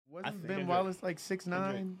Wasn't Ben Wallace like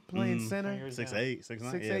 6'9", playing center? 6'8", 6'9". Yeah,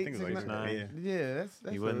 I think it's like 6'9". Yeah, that's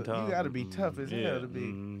He wasn't tall. You got to be tough as hell to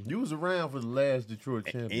be. You was around for the last Detroit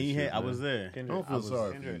championship. I was there. I don't feel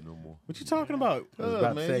sorry for you no more. What you talking about? I was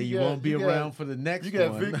about to say you won't be around for the next one. You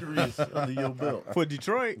got victories under your belt. For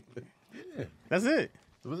Detroit? Yeah. That's it.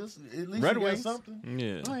 Well, at least Red you got Wings? something.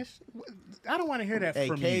 Yeah. I don't want to hear that Hey,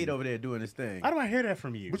 from Cade you. over there doing his thing. I don't want to hear that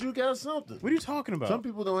from you. But you got something. What are you talking about? Some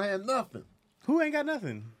people don't have nothing. Who ain't got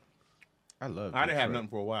nothing? I love I didn't have Detroit. nothing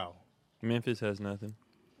for a while. Memphis has nothing.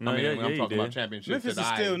 I mean, I'm talking did. about championships. Memphis is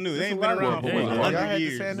that still new. They ain't been around for Yeah, yeah. 100 Y'all had the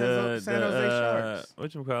years. San Jose Sharks.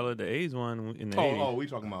 Whatchamacallit, the A's won in the 80s. Oh, we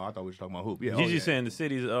talking about? I thought we were talking about hoop. Yeah, He's just saying the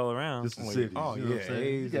cities all around. Just the cities. Oh, you know what yeah, I'm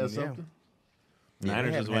saying? You A's got and- something.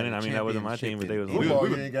 Niners was winning. I mean, that wasn't my team, but they was winning. Football,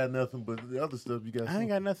 you ain't got nothing, but the other stuff you got. I ain't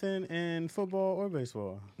got nothing in football or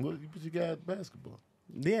baseball. Well, but you got basketball.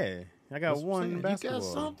 Yeah, I got That's what I'm one saying. basketball. You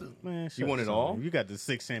got something. Man, You won it all? You got the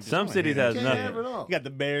 6 championships. Some cities has You can't have nothing. it all. You got the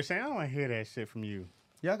Bears saying, I don't want to hear that shit from you.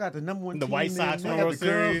 Y'all got the number one The team White in Sox there. won You World got the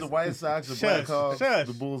Cubs, Series. the White Sox, the Shush, Blackhawks, shush.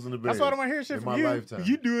 the Bulls, and the Bears. That's why I don't want to hear shit in from my you. lifetime.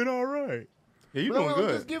 You doing all right. Yeah, you Well, doing I'm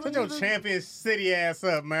good. just giving Put you your the- champion city ass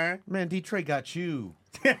up, man. Man, Detroit got you.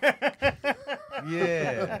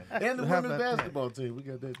 Yeah. And the How women's about basketball team, we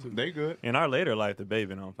got that too. They good. In our later life, the Bay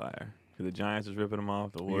been on fire. 'Cause the Giants was ripping them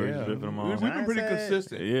off. The Warriors was ripping them We've off. been pretty Giants had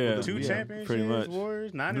consistent. Yeah. Two Yeah, championships, pretty much.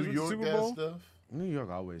 Warriors, Niners New with the York Super got Bowl. stuff. New York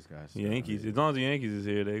always got stuff. Yankees. As long as the Yankees is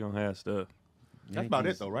here, they gonna have stuff. That's about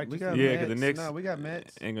it, though, right? We Just- got Yeah, 'cause Mets. the Knicks No, we got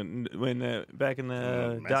Mets. ain't gonna when back in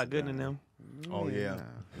the Mets Doc is Gooden down. and them. Oh, yeah.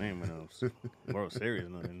 They ain't win no World Series,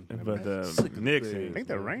 nothing. But the Knicks. I think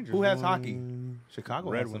the Rangers. Who has won. hockey? Chicago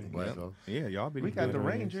Red has something. Wings. Yep. Blackhawks. Yeah, y'all be We got the good.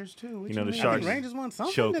 Rangers too. What You know, the mean? I Sharks think Rangers won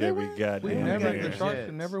something. Choke Did they every win? goddamn We Yeah, never, we year. got the Sharks Jets.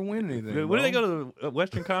 can never win anything. What bro. did they go to the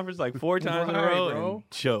Western Conference like 4 times in a Right, row bro.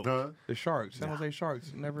 and choke? Huh? The Sharks, San Jose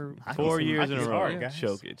Sharks, never. 4 years in a Hockey's row. hard, guys.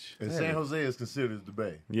 Chokage. And San Jose is considered the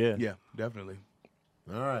Bay. Yeah. Yeah, definitely.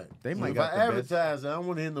 All right. They So might if got I the best. advertise, I don't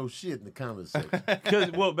want to hear no shit in the comment section. Because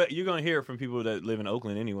but you're gonna hear it from people that live in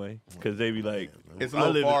Oakland anyway. Because they be like, It's a I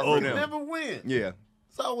little live in far for Oakland. them. Never win. Yeah.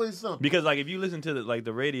 It's always something. Because like if you listen to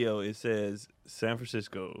the radio, it says San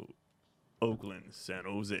Francisco, Oakland, San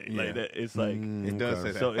Jose. Yeah. Like that. It's like It does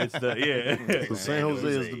say that. so. It's the yeah. So San Jose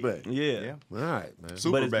is the Bay. yeah. All right, man.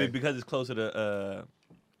 Super But it's Bay. because it's closer to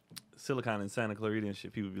Silicon and Santa Clarita and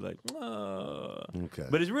shit. People be like, Okay.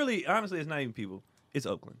 But it's really honestly, it's not even people. It's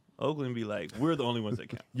Oakland. Oakland be like, we're the only ones that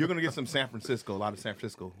count. You're gonna get some San Francisco, a lot of San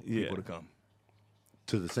Francisco Yeah. people to come.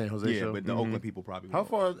 to the San Jose Yeah, show. but the Oakland people probably. How won't.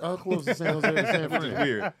 far? How close is San Jose to San Which is Fran?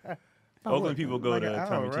 weird. Oakland people go like to an hour,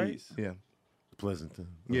 Tommy right? T's. Yeah. Pleasanton.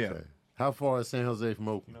 Yeah. Okay. How far is San Jose from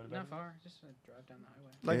Oakland? Not far. Just drive down the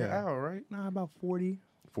highway. Like an Yeah. hour, right? Nah, about 40.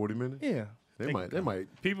 40 minutes? Yeah. They might.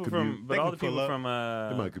 People commute. from, but They all can the people pull up. from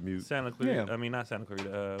They might commute. Santa Clarita. Yeah. I mean, not Santa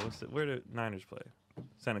Clarita. Where the Niners play?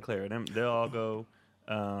 Santa Clara. They'll all go.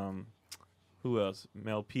 Who else?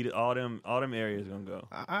 Melpeta. All them areas gonna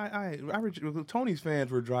go. Tony's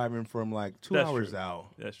fans were driving from like 2 That's hours true. out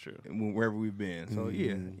That's true. wherever we've been. So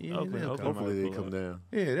yeah, Oakland, they'll Oakland. come. Hopefully they might come pull down.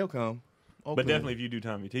 Yeah, they'll come. But Oakland. definitely, if you do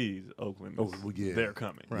Tommy T's, Oakland, Oh, well, yeah. they're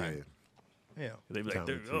coming. Right. Yeah. Yeah. They be like,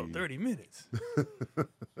 Tommy 30 T's. minutes.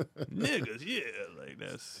 Niggas, yeah. Like,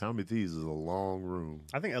 that's. Tommy T's is a long room.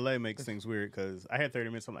 I think LA makes things weird because I had 30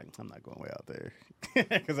 minutes. I'm like, I'm not going way out there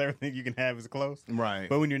because everything you can have is close. Right.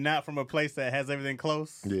 But when you're not from a place that has everything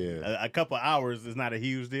close, Yeah. a couple hours is not a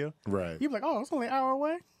huge deal. Right. You're like, oh, it's only an hour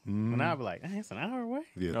away. And I'll be like, it's an hour away.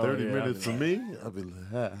 Yeah, Oh, 30 yeah, minutes I'll for be me, I'll be like,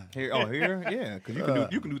 ah. Here, yeah,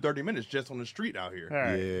 because you can do 30 minutes just on the street out here All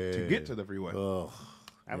right. Yeah. to get to the freeway. Ugh.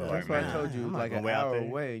 I was That's like, why I man, told you I'm not like going an way out hour there.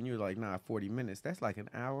 away, and you were like, nah, 40 minutes. That's like an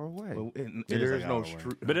hour away. But It is there's like no an hour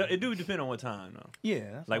street. But it do depend on what time, though.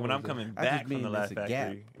 yeah, that's Like when what I'm it is. coming I just back from mean the last there's a gap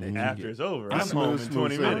factory, that you after get. it's over, I'm I'm home in smooth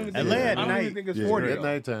 20 sailing. minutes. LA at I don't night. even think it's Yeah, 40. at though.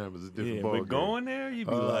 nighttime is a different Yeah, ball but game. going there, you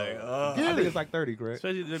be like, I think it's like 30, Greg.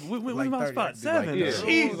 especially when's Like my 30, spot? I'd be like, 7. yeah,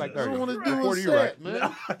 Jesus. like I 30. don't want to Right. do a 40, you're right. set,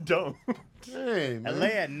 man. I don't. Dang, man. LA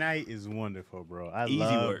at night is wonderful, bro. I Easy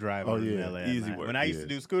love work. driving Oh, in yeah. LA at Easy night. work. When I used to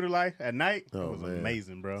Yeah. do scooter life at night, Oh, it was man.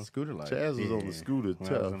 amazing, bro. Scooter life. Chaz was on Yeah. the scooter When I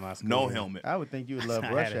was tough. in my No scooter. helmet. I would think you would love I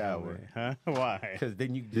had rush a hour. helmet. Huh? Why? Because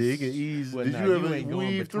then you just, Yeah, he can ease. Well, Did nah, you ever ain't going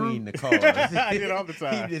weave between through? the cars. I did all the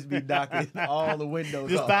time. He'd just be knocking all the windows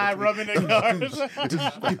Just off. thigh rubbing the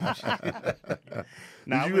cars.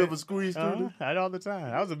 Nah, Did I you went- ever squeeze through them? I did all the time.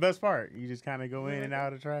 That was the best part. You just kind of go in and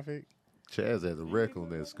out of traffic. Chaz had a wreck on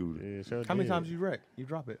that scooter. Yeah, sure How many did. times you wreck? You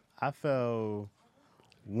drop it. I fell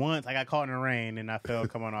Once I got caught in the rain and I fell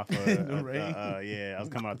coming off I was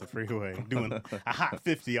coming off the freeway doing a hot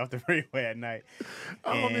 50 off the freeway at night.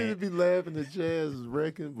 I don't And- need to be laughing at Chaz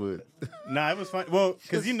wrecking, but Nah, it was fun. Well,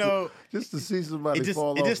 because you know, just to see somebody it just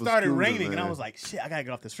fall off a started scooter, raining, and I man. was like, shit, I gotta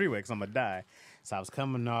get off this freeway because I'm gonna die. So I was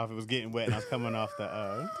coming off. It was getting wet, and I was coming off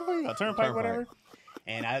the turnpike, whatever.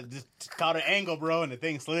 And I just caught an angle, bro, and the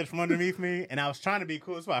thing slid from underneath me. And I was trying to be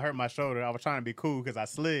cool. That's why I hurt my shoulder. I was trying to be cool because I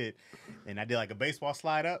slid, and I did like a baseball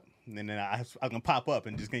slide up, and then I was gonna pop up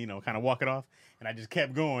and just kind of walk it off. And I just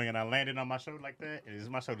kept going, and I landed on my shoulder like that. And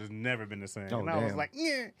my shoulder's never been the same. Oh, and I was damn. like,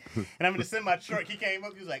 yeah. And I'm gonna send my truck. He came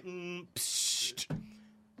up. He was like, psst.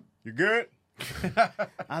 You good?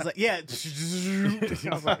 I was like, yeah.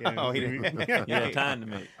 I was like, yeah. Oh, he didn't. You had time to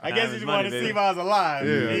make. I Time guess is he just money, wanted to see baby. if I was alive.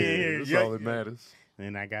 yeah, that's yeah. all that matters.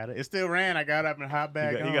 And I got it. It still ran. I got up and hopped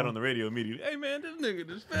back He got on the radio immediately. Hey man, this nigga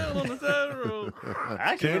just fell on the side of the road. I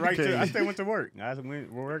actually went right to. I Candy still went to work. I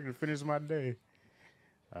went work to finish my day.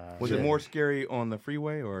 Was it more scary on the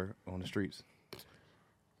freeway or on the streets?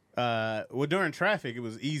 Well, during traffic, it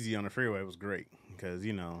was easy on the freeway. It was great because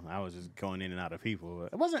I was just going in and out of people.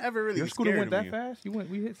 It wasn't ever really. Your scooter scary went to that me. fast?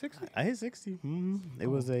 We hit 60? I hit 60. It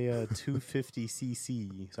was a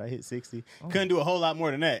 250cc, so I hit 60. Couldn't do a whole lot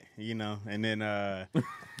more than that, And then That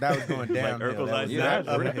was going downhill. Urkel's That was like, not yeah,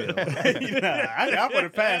 uphill. I would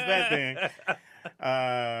have passed that thing.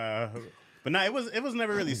 But no, it was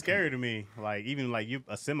never really scary to me. Like even like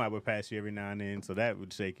a semi would pass you every now and then, so that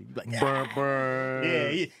would shake you. You'd be like, Burn, burn.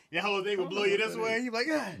 yeah, the whole thing would blow you this way. You'd be like,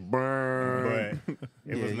 ah. Burn. But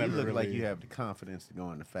it Yeah, was you never look really. like you have the confidence to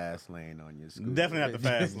go in the fast lane on your scooter. Definitely not the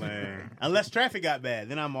fast lane, unless traffic got bad.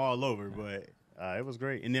 Then I'm all over. But it was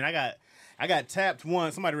great. And then I got tapped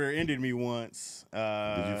once. Somebody rear-ended me once.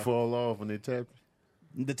 Did you fall off when they tapped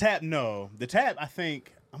you? The tap, no. The tap, I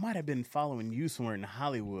think I might have been following you somewhere in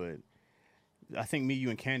Hollywood. I think me, you,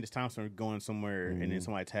 and Candace Thompson were going somewhere, and then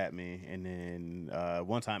somebody tapped me. And then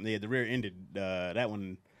one time, the rear ended that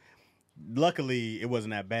one. Luckily, it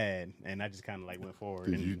wasn't that bad, and I just kind of like went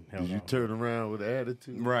forward. Did and you held on. turn around with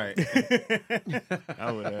attitude? Right.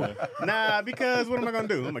 I would have. Nah, because what am I gonna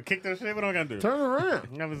do? I'm gonna kick that shit. What am I gonna do? Turn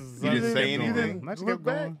around. I was, You didn't say kept anything? going. I just Look kept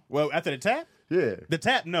going. back? Well, after the tap, Yeah. the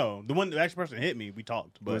tap, no. The actual person hit me. We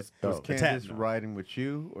talked, but Was Oh. the tap, Candace no. riding with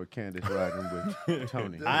you or Candace riding with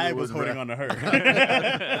Tony? I It was was holding right. on to her.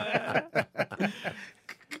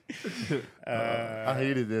 I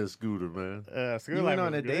hated that scooter, man. School You life went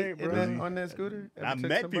on was a date great, bro. on that scooter? Ever I took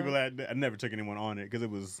met somebody? people that I never took anyone on it because it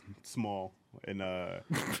was small and it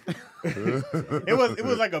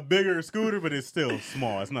was like a bigger scooter, but it's still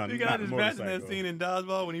small. It's not. You not got a just imagine that motorcycle. scene in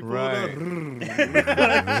Dodgeball when he pulled Right.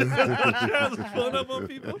 up. Charles was pulling up on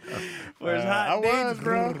people. Where it's hot. I was, dangerous.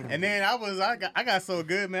 bro. And then I got so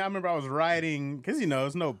good, man. I remember I was riding because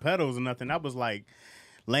it's no pedals or nothing. I was like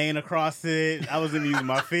laying across it. I wasn't using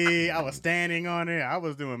my feet. I was standing on it. I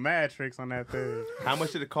was doing mad tricks on that thing. How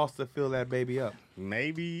much did it cost to fill that baby up?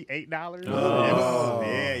 Maybe $8. Oh.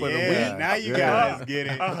 Yeah, For the yeah. week. Now you Yeah. guys get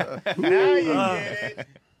it. Now you get it.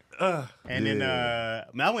 And then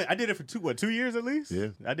I did it for 2 years at least. Yeah.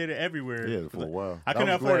 I did it everywhere. Yeah, for a while. I couldn't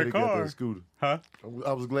was afford glad a he got car. that scooter. Huh?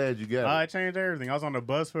 I was glad you got I it. changed everything. I was on the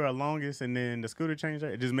bus for the longest, and then the scooter changed.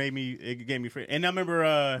 It just it gave me free. And I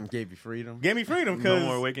remember Gave you freedom. gave me freedom No because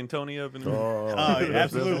more waking Tony up. And Oh, yeah,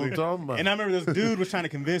 that's what absolutely. I'm talking about. And I remember this dude was trying to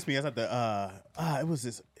convince me. I was at the it was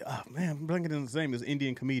this man, I'm blanking on his name. This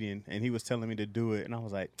Indian comedian, and he was telling me to do it, and I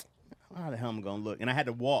was like, how the hell am I gonna look? And I had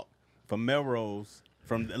to walk from Melrose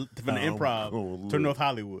from the Improv gonna to look. North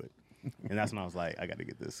Hollywood, and that's when I was like, I got to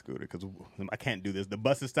get this scooter because I can't do this. The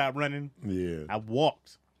buses stopped running. Yeah. I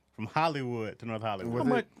walked from Hollywood to North Hollywood. Was How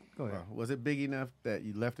it, much? Go ahead. was it big enough that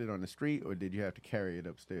you left it on the street, or did you have to carry it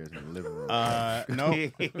upstairs in the living room? No,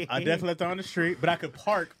 I definitely left it on the street, but I could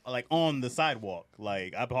park like on the sidewalk.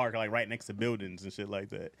 Like I park like right next to buildings and shit like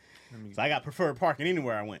that. So I got preferred parking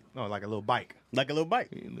anywhere I went, No, like a little bike. like a little bike.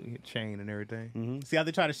 Chain and everything. See how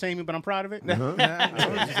they try to shame me, but I'm proud of it.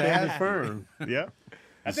 Just firm. Yeah,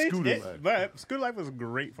 I think scooter life. but scooter life was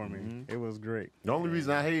great for me. It was great. The only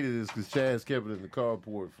reason I hated it is because Chaz kept it in the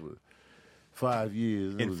carport for 5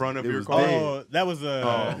 years. In front of your was car? dead. Oh, that was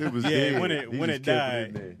it was yeah dead. when He it just kept it died.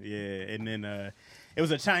 in there. Yeah, and then it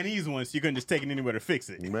was a Chinese one, so you couldn't just take it anywhere to fix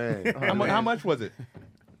it. Man. How much was it?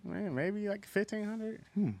 Man, maybe like 1,500.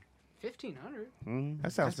 1,500.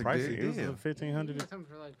 That sounds That's a pricey. good deal. 1,500. Something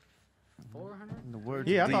for like 400. In the words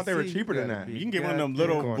Yeah, of I thought they were DC, cheaper than gotta that. be You can get one of them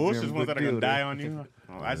goddamn little bullshit ones that are good gonna deal die there. on you.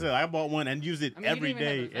 I said I bought one and used it I mean, every you didn't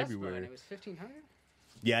even day, have a Vespa, everywhere. And it was 1,500.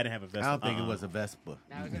 Yeah, I didn't have a Vespa. I don't think it was a Vespa.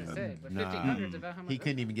 I was gonna say, but Nah. 1,500 is about how much. He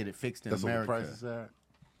couldn't even get it fixed in That's on the America. price side.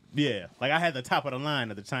 Yeah, like I had the top of the line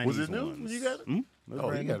of the Chinese Was it new ones. when you got it?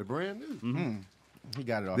 Oh, you got it brand new. He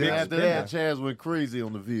got it off. Then Alibaba. after that, Chaz went crazy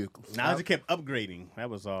on the vehicles. Now I just kept upgrading. That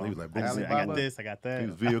was all. He was like, I, just, I got Alibaba? this, I got that. He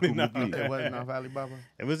was vehicle No. McGee. It wasn't off Alibaba.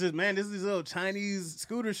 It was just, man, this is these little Chinese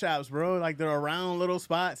scooter shops, bro. Like they're around little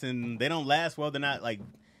spots and they don't last well. They're not like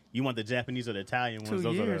you want the Japanese or the Italian ones. 2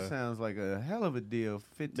 Those years are the, sounds like a hell of a deal.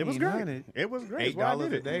 it was great. $1,500. It was great. That's why I $8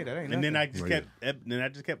 did a it. day. That ain't And then nothing. I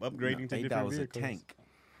just kept upgrading to $8 different a vehicles. tank.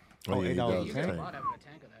 Oh, yeah, $8 $8 a You a got a tank. lot having a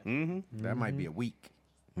tank of that. Mm-hmm. That might be a week.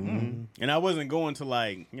 And I wasn't going to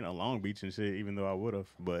like Long Beach and shit, even though I would have.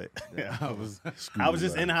 But I was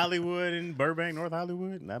just in Hollywood and Burbank, North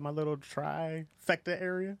Hollywood, and that my little trifecta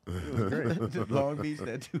area. It was great. Just Long Beach,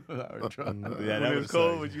 that 2-hour drive. Yeah, When that it was was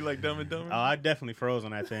cold, sick. would you like Dumb and Dumber? Oh, I definitely froze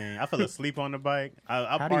on that thing. I fell asleep on the bike. I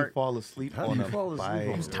How do you parked. fall asleep How do on you a fall asleep bike? on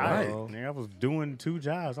a I was tired. bro? Nigga, I was doing 2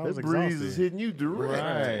 jobs. I was That breeze is exhausted. hitting you direct.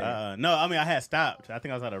 Right. No, I mean I had stopped. I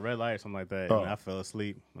think I was at a red light or something like that. Oh. And I fell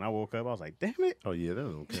asleep. When I woke up, I was like, "Damn it!" Oh, yeah, that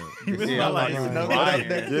don't count. You missed Yeah, my life. I'm like, Flying.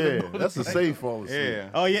 Yeah, that's a safe fall asleep. Yeah.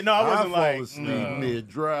 Oh yeah, no, I wasn't fall like, asleep no.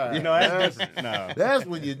 mid-drive. No, that's different. No. That's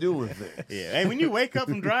when you're doing things. Yeah. Hey, when you wake up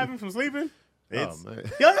from driving from sleeping, it's Oh,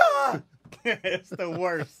 man. it's the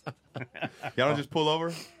worst. Y'all don't just pull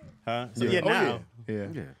over? Huh? So, Yeah. yeah, Oh, now Yeah.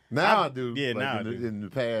 Yeah. Now I do. yeah, like now I in, do. in the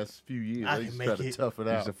past few years, I I can used to make try to it. tough it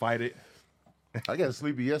Used to out. fight it. I got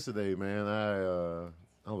sleepy yesterday, man.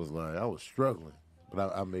 I was struggling,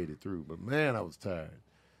 but I made it through. But man, I was tired.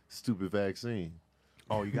 Stupid vaccine.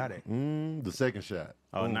 Oh, you got it. The second shot.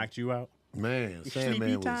 Oh, it knocked you out. Man, sleepy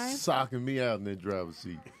Sandman time? was socking me out in that driver's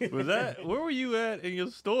seat. Was that where were you at in your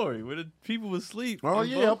story? Where the people was asleep? Oh in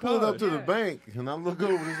yeah, I both pulled up cars? to the Yeah. bank and I look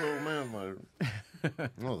over this old man. I'm like,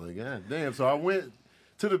 I was like, God damn. So I went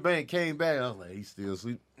to the bank, came back. I was like, he's still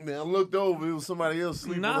asleep. Man, I looked over. It was somebody else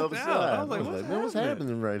sleeping on the other Knocked out. side. I was like, what's man, what's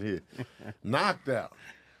happening right here? Knocked out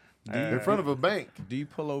in front of a bank. Do you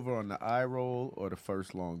pull over on the eye roll or the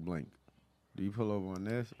first long blink? Do you pull over on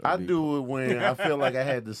this? or I you- do it when I feel like I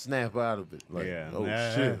had to snap out of it. Like, Yeah. oh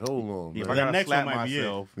Nah. shit, hold on, If man. I The gotta next slap one might be it.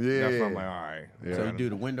 myself, Yeah. that's when I'm like, all right. Yeah. So you do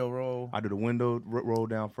the window roll. I do the window roll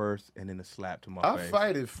down first and then the slap to my I face.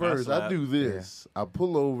 fight it first. I slap. do this. I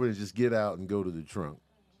pull over and just get out and go to the trunk.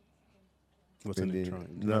 What's in And the then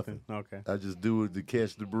trunk? nothing. Okay. I just do it to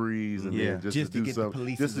catch the breeze and Yeah. then just Just to to do get the something,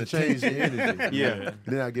 police's just to change the energy. Yeah.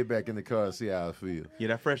 Then I get back in the car and see how I feel. Yeah,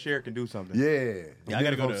 that fresh air can do something. Yeah. Yeah, I And gotta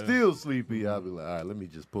then if go I'm to- still sleepy, I'll be like, all right, let me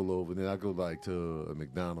just pull over. Then I go like to a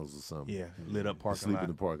McDonald's or something. Yeah, lit up parking Sleep lot. in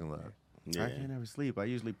the parking lot. Yeah. I can't ever sleep. I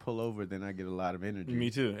usually pull over, then I get a lot of energy.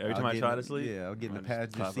 Me too. Every I'll time I get try in- to sleep, Yeah, I'll get in the I just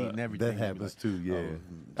passenger pop seat up. and everything. That I'll be happens like, too, yeah.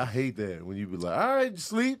 oh. I hate that when you be like, all right,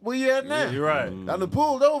 sleep, where you at now? Yeah, you're right. I done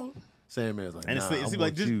pulled over. Sandman's like, And nah, it's I like,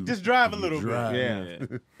 want you just drive a to little drive. bit.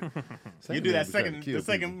 Yeah. Yeah. You do Sandman that be trying to the kill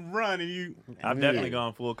second run, and you. I've definitely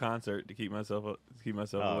gone full concert to keep myself Oh.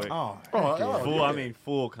 awake. Oh, Oh, Full, yeah. I mean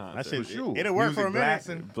full concert. That shit, For sure. it'll work for a music minute.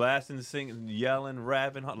 blasting. Blasting, singing, yelling,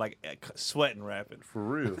 rapping, like sweating, rapping. For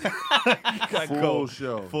real. Got Full cold,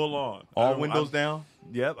 show. full on. All windows down.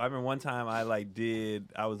 Yep, I remember one time I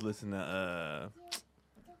was listening to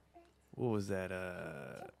what was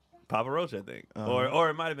that? Papa Roach, I think, or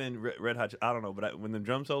it might have been Red Hot. I don't know, but when the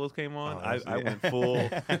drum solos came on, I went full.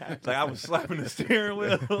 Like I was slapping the steering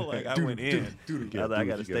wheel, like I went in. I was like, I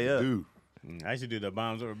gotta stay up. I used to do the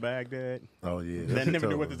bombs over Baghdad. Oh yeah. Then that's never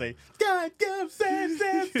knew tough. what to say. God, God,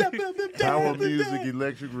 step up, Power Music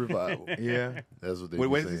Electric Revival. Yeah. That's what they Wait, be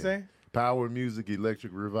what does it saying. say? Power Music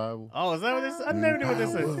Electric Revival. Oh, is that what this? I never knew what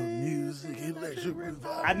this Power is. Music Electric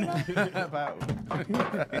Revival.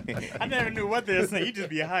 I never knew what this said. You just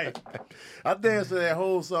be hype. I danced to that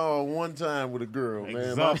whole song one time with a girl, man.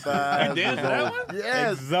 My Exhausted. thighs You danced was to that on- one?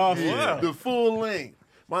 Yes. Exhausted. Yeah. The full length.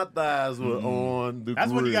 My thighs were on the That's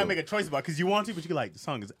grill. when you gotta make a choice about because you want to, but you like the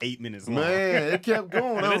song is 8 minutes long. Man, it kept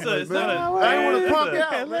going. I it's was a- like, it's man, not a- I ain't want to it's punk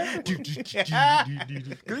a- out, man.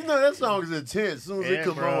 Because you know that song is intense. As soon as Yeah, it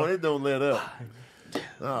come bro. on, it don't let up.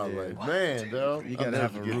 I was like, man, dog. You I'll gotta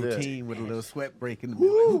have a never forget routine with a little sweat break in the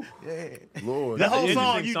middle. Yeah. that. Lord. The whole It's an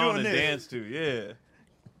song interesting you song doing to this. dance to, yeah.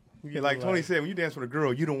 Yeah, like Tony said, when you dance with a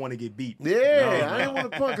girl, you don't want to get beat. Yeah, I didn't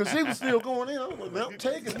want to punk because she was still going in. I was like, man, I'm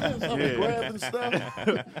taking this. I'm Yeah. grabbing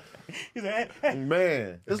stuff. He's like, hey,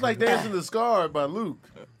 Man, it's like dancing the Scar by Luke.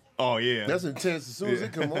 Oh yeah. That's intense as soon as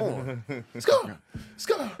it come on. Scar!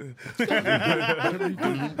 Scar!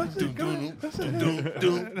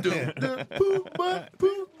 Poop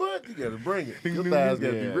butt. You gotta bring it. Your thighs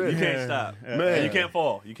gotta be You ready. can't stop. Man. And you can't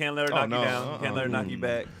fall. You can't let her knock no. you down. You can't let her knock you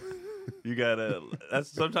back. You gotta.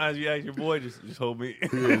 That's sometimes you ask your boy, just hold me.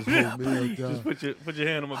 Just put your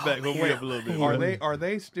hand on my back, hold me up a little bit. Are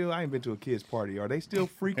they still? I ain't been to a kid's party. Are they still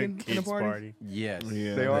freaking in the Kids party? Yes,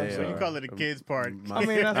 Yeah, they are. So you call it a kids party? My,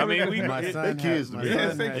 my son kids had, to me. my Yeah,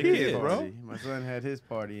 son say had kids, his bro. party. My son had his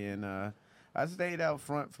party, and I stayed out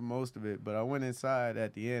front for most of it, but I went inside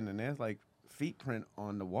at the end, and there's like feet print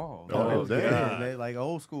on the wall. Oh, They was damn. getting- They like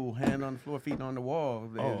old school, hand on the floor, feet on the wall.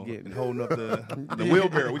 They was getting holding up the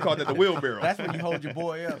wheelbarrow. We call that the wheelbarrow. That's when you hold your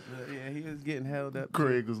boy up. Yeah, he was getting held up.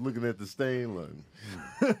 Craig was looking at the stain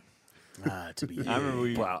like, To be I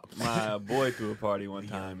remember my boy threw a party one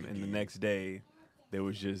time, and the next day there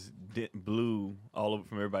was just blue all over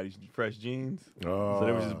from everybody's fresh jeans. So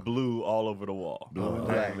there was just blue all over the wall. Blue and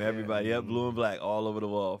black. From everybody, blue and black all over the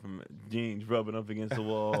wall from jeans rubbing up against the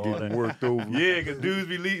wall. all getting that. worked over. Yeah, because dudes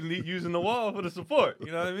be using the wall for the support.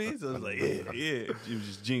 You know what I mean? So it's like, yeah. It was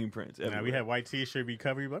just jean prints. Now Everywhere. we had white t-shirt be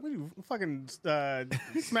covered. But what are you fucking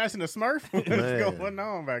smashing a Smurf? What's Man. going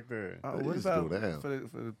on back there? What just about go down. for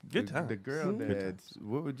the Good the times. girl dads?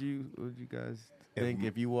 What would you guys think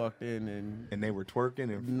if you walked in and And they were twerking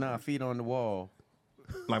and feet on the wall?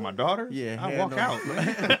 like my daughter. Yeah, I hand walk on- out.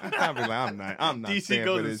 Man. I'll be like, I'm not. DC staying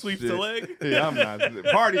goes for and this sweeps shit. the leg. Yeah, I'm not.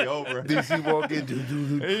 Party over. DC walk in,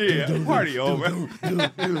 Yeah, party over.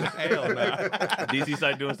 Hell nah. DC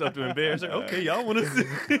started doing stuff to embarrass her. Okay, y'all want to see?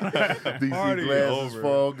 DC Party glasses over.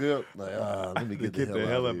 fog up. Like, let me Get the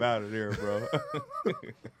hell up out of there, bro.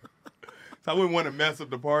 So I wouldn't want to mess up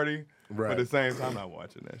the party, but Right. at the same time, I'm not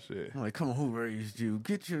watching that shit. I'm like, come on, who raised you?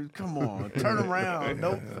 Come on, turn around.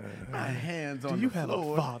 Nope, my hands on the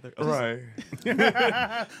floor. father?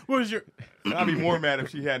 Right. Where's your? I'd be more mad if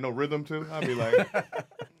she had no rhythm to. I'd be like,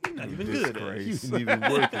 Not even good. at it. disgrace. You ain't even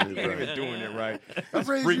working it You ain't even right. doing it right. I It's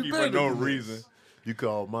raised freaky you for better no than this. reason. You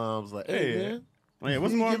call moms like, hey, Yeah. man, Yeah,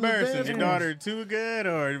 what's You more give me embarrassing? dance Your moves. daughter too good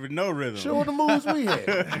or with no rhythm? show her the moves we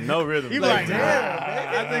had. No rhythm. You like,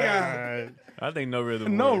 I think no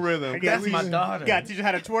rhythm. No works. rhythm. That's my daughter. Got to teach you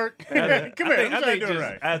how to twerk. Come I here, think, I'm trying to do it just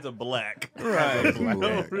right. as a black. Right.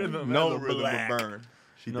 No rhythm. No as a rhythm black. would burn.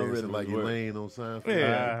 She No dancing rhythm like would work. Elaine on Seinfeld.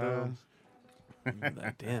 Yeah.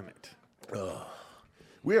 Like, damn it.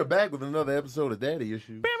 We are back with another episode of Daddy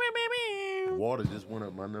Issues. Water just went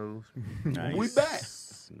up my nose. Nice. We back.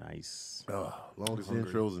 Nice. Longest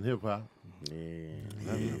intros in hip hop. Yeah.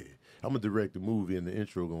 I'm gonna direct the movie, and the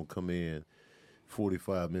intro gonna come in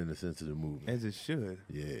 45 minutes into the movie. As it should.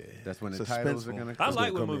 Yeah, That's when the titles are Suspenseful. gonna I come.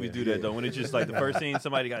 like when come movies in. do that Yeah. though. When it's just like the first scene,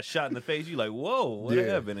 somebody got shot in the face. You like, whoa, what Yeah.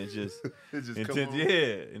 happened? It's just it just intense. come on.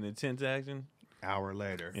 Yeah, an intense action. Hour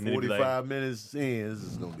later. And then it'd be 45 minutes in, this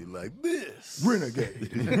is gonna be like this.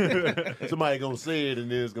 Renegade. Somebody gonna say it, and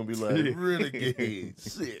then it's gonna be like Renegade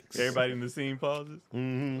 6. Everybody in the scene pauses.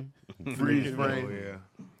 Freeze Oh, frame. yeah.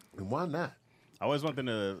 And why not? I always want them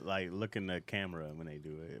to like look in the camera when they do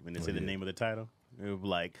it. When they say the name of the title, it would be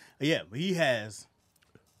like, yeah, he has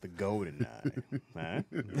the golden eye. Huh?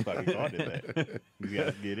 That's why we called it that. You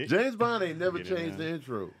guys get it? James Bond ain't never Get it changed the now.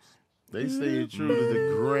 intros. They stay true to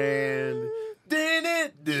the grand.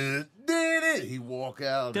 Did it. He walk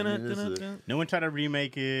out. And then it's a, No one tried to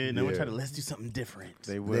remake it. No one Yeah. tried to let's do something different.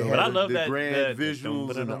 They they will. But I have love the that- grand that-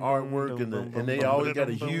 visuals and the artwork, and they always got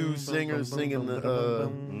a huge singer singing the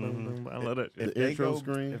I love that. the they intro go,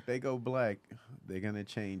 screen. If they go black, they're gonna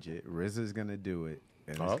change it. RZA's gonna do it,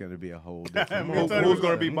 and Oh. it's gonna be a whole different. Me Who's too.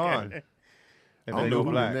 going to be Bond? If I they don't know go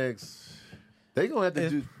who black. the next. They gonna have to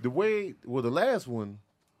do the way. Well, the last one,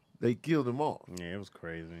 they killed them off. Yeah, it was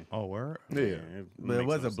crazy. Oh, word? Yeah, But it makes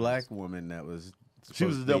was no a black sense. woman that was. she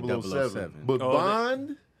was a supposed to be 007. But Oh,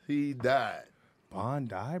 Bond, he died. Bond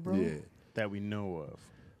died, bro? Yeah, that we know of.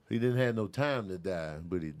 he didn't have no time to die,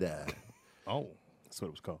 but he died. Oh. That's what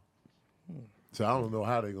it was called. So I don't know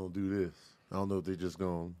how they gonna do this. I don't know if they just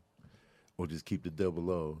gonna or just keep the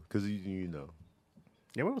 00 because you know.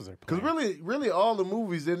 Yeah, what was their Because plan? really, all the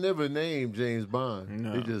movies they never named James Bond.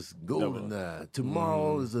 No. They just GoldenEye.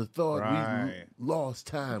 Tomorrow is a thought Right. we lost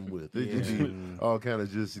time with. They just be all kind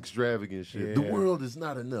of just extravagant shit. The Yeah. world is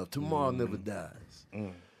not enough. Tomorrow never dies.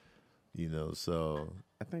 You know, so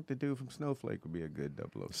I think the dude from Snowflake would be a good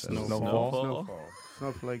 007. Snowfall? Snowfall.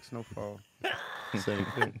 Snowflake. Snowfall. same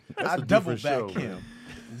thing. That's I a double different back show, him.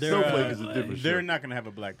 Snowflake is a different They're show. not gonna have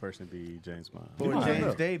a black person be James Bond. Or might James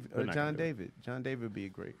not. David. Or They're not John gonna do it. David. John David would be a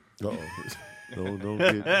great. Uh-oh. don't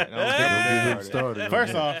get him started.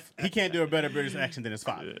 First off, he can't do a better British accent than his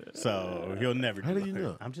father, so he'll never. How do do you it.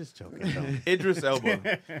 know? I'm just joking. though. Idris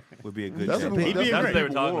Elba would be a good That's James what Bond. He'd be a That's what they were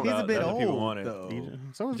great. talking He's about. a bit That's what people old, wanted. though.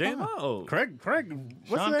 So is James Bond. Bond. Craig,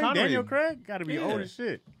 what's Sean his name? Connery. Daniel Craig got to be Yeah. old as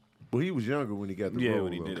shit. Well, he was younger when he got the Yeah, role.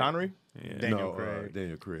 when he though. did it. Connery? Yeah. Daniel No, Craig.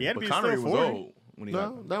 Daniel Craig. He had to But be Connery still was 40. old. when he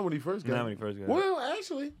No, got. not when he first got Not it. when he first got it. Well,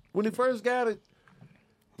 actually, when he first got it,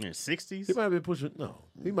 In the 60s? he might have been pushing. No,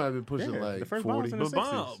 he might have been pushing Yeah, like the first 40. Bond's in the But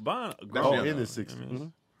Bond, 60s. Bond, That's Oh, young, in though. the 60s. Mm-hmm.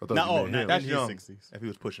 I thought No, you oh, meant not him. That's in young. his 60s. If he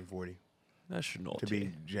was pushing 40 that's naughty. to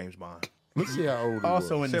be James Bond. Let's see how old he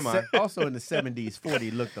Also was. in Semi. also in the 70s,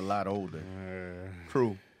 40 looked a lot older.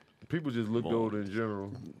 True. People just looked Boy. older in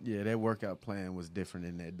general. Yeah, their workout plan was different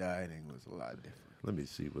and their dieting was a lot different. Let me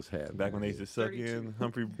see what's happening. Back when they used to suck 32. in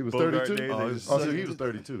Humphrey He was Bogart 32? days, Oh, they he just Oh, suck so in. he was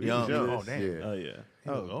 32. He Young. was young. Oh, damn. Yeah. Oh yeah.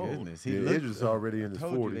 Oh, looked old. goodness. Yeah, looked- Idris already in I his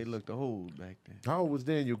told you 40s. they looked old back then. How old was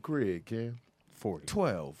Daniel Craig, Cam? 40.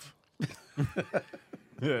 12.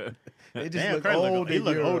 Yeah. They just Damn, look Craig old. he in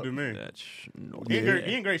look Europe. old to me. That's He, naughty.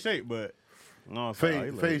 he in great shape, but no,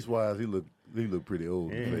 Face wise, he looked pretty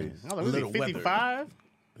old in Yeah. the face. I was like, Little 55?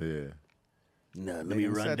 Yeah. No, let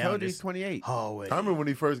I said, I told you he's 28. hallway. I remember when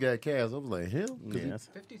he first got cast, I was like, him? 'Cause Yeah, that's-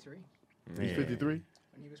 53 he's yeah. 53?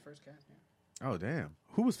 when he was first cast. Yeah. Oh, damn.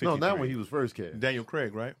 Who was No, 53? not when he was first cast. Daniel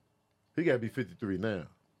Craig, right? He got to be 53 now.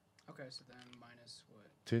 Okay, so then minus what?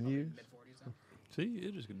 10 years? Mid 40s then. See,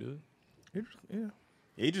 Idris could do it. Yeah.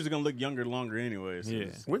 Idris is gonna look younger longer anyway. So Yeah.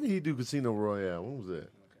 it's- When did he do Casino Royale? When was that?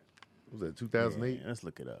 Was that 2008? Yeah, let's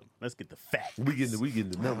look it up. Let's get the facts. We getting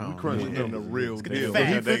the number. We crunching Getting the numbers. real Let's get deal. the But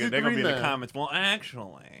he facts. They're gonna be in 53 the now. comments. Well,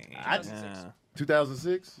 actually, I-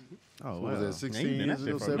 2006? Oh, What was wow. that, 16 Yeah, you been years out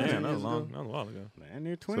there ago, for a 17 man, that years was long. ago? That was a while ago. Man,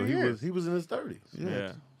 near So 20 he years. was in his 30s.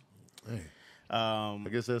 Yeah. Hey, Um, I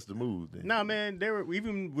guess that's the move then. nah, man, there were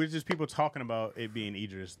even with just people talking about it being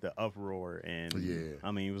Idris, the uproar, and Yeah.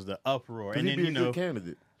 I mean, it was the uproar, 'Cause and he'd then be a good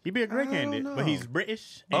candidate. he'd be a great I don't candidate, know. but he's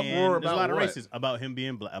British, and Uproar there's a about lot of what? racism about him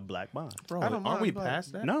being a black Bond. Bro, I don't aren't we mind, but-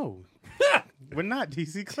 past that? No, we're not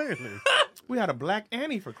DC clearly. We had a black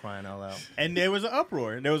Annie for crying out loud. And there was an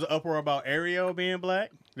uproar. There was an uproar about Ariel being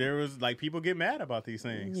black. There was like people get mad about these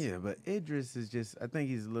things. Yeah, but Idris is just, I think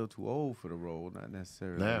he's a little too old for the role, not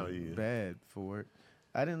necessarily Now he is. bad for it.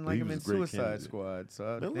 I didn't He like him was in a great Suicide candidate. Squad, so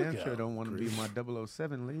I Man, look damn sure out, don't want to be Chris. my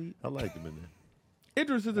 007 lead. I liked him in there.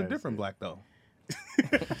 Idris is a different black though.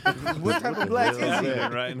 What type of black hell is he? is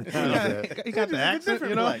that? Right What is now. that? He got the accent, you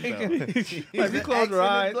know. black, though. Like you close your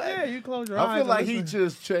eyes, yeah, you close your eyes. I feel like and he listen.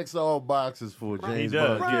 just checks all boxes for He James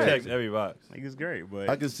does. Bond. He checks every box. Like it's great, but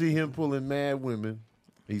I can see him pulling mad women.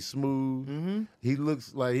 He's smooth. He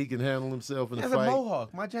looks like he can handle himself in He a has a fight.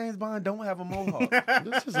 mohawk. My James Bond don't have a mohawk.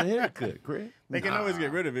 This is a haircut, Craig. they can always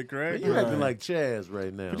get rid of it, Craig. You acting like Chaz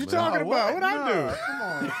right now. What you man. talking about? What I do?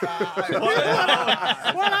 Come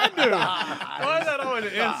on, What I do? Why is that always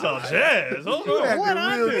an insult? Jazz, hold You on. acting What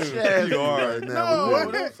I real do? Chaz You are. right now. No, with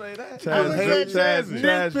what? that. don't say that. Chaz, hate Chaz, Chaz.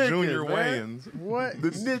 Chaz Nitpicking, Jr. man. Wayans. What? The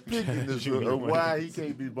nitpicking is of why he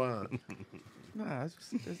can't be Bond. Nah,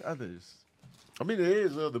 there's others. I mean, there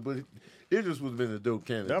is other, but Idris would have been a dope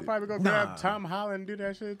candidate. They'll probably go grab Tom Holland and do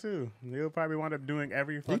that shit too. They'll probably wind up doing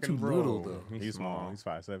every fucking too role. little, though. He's small. He's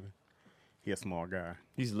 5'7". He a small guy.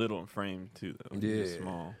 He's little in frame too, though. Yeah. He's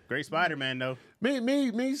small. Great Spider-Man though.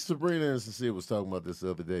 Me, Sabrina and Cecile was talking about this the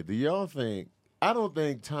other day. Do y'all think? I don't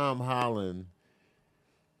think Tom Holland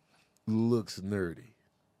looks nerdy.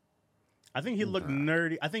 I think he looked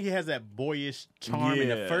nerdy. I think he has that boyish charm in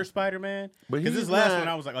the Yeah. first Spider-Man. But Because he's this last not- one,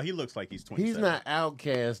 I was like, oh, he looks like he's 27. He's not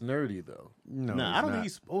outcast nerdy though. No, Nah, he's I don't not. think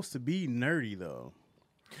he's supposed to be nerdy though.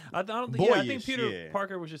 I don't think. Yeah, I think Boyish, Peter yeah.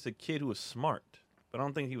 Parker was just a kid who was smart, but I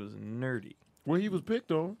don't think he was nerdy. Well, he was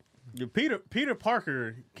picked on. Peter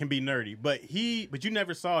Parker can be nerdy, but you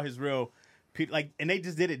never saw his real and they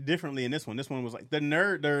just did it differently in this one. This one was like the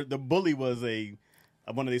nerd, the bully was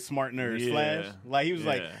one of these smart nerds. Yeah. Flash, like he was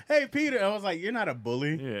like, Yeah. "Hey, Peter," I was like, "You're not a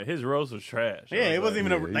bully." Yeah, his roast was trash. Yeah, it wasn't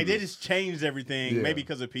even yeah, a he like they was- just changed everything, Yeah. maybe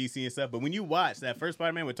because of PC and stuff. But when you watch that first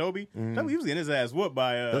Spider-Man with Toby, Toby, he was getting his ass whooped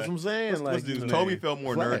by. That's what I'm saying. what's like dude's you name? know, Toby felt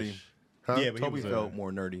more Flash. nerdy. Huh? Yeah, but he Toby was, felt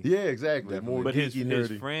more nerdy. Yeah, exactly. More But his geeky, his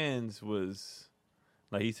nerdy. friends was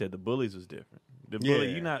like he said the bullies was different. The Yeah.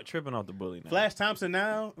 bully, you're not tripping off the bully now. Flash Thompson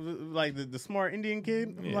now, like the smart Indian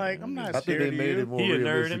kid. Yeah. Like I'm not I think scared they of made you. it more He a nerd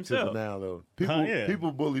realistic to himself. the now though. People yeah.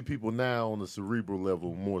 people bully people now on the cerebral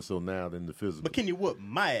level more so now than the physical. But can you whoop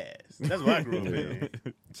my ass? That's what I grew up in.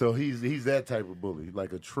 So he's that type of bully,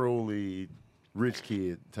 like a trolly rich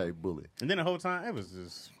kid type bully. And then the whole time it was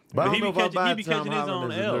just. But I But don't he know be if I catching, buy he be Tom catching his Holland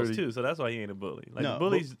own as a L's nerdy- too, so that's why he ain't a bully. Like No, the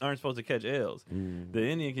bullies aren't supposed to catch L's. Mm. The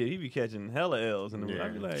Indian kid, he be catching hella L's, and Yeah. I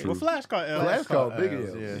be like, Well, Flash caught L. Flash called big L's,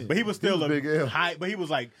 L's. yeah. But he was still was a big L. high. But he was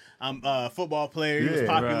like, I'm a football player. He was Yeah,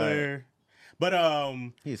 popular.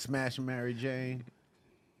 But He smashing Mary Jane.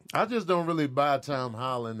 I just don't really buy Tom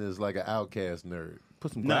Holland as like an outcast nerd.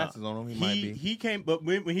 Put some nah, glasses on him. He might be. He came, but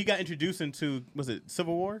when he got introduced into was it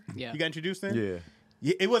Civil War? Yeah. he got introduced in. Yeah.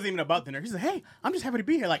 Yeah, it wasn't even about the nerd. He said, "Hey, I'm just happy to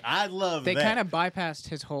be here." Like I love They that. kind of bypassed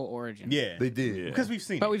his whole origin. yeah, They did. Yeah. because we've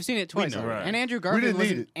seen But it. we've seen it twice. know, already. right. And Andrew We Garfield didn't need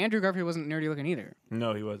wasn't. Andrew Garfield wasn't nerdy looking either.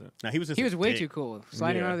 No, he wasn't. Now he was just He a was way dick. too cool,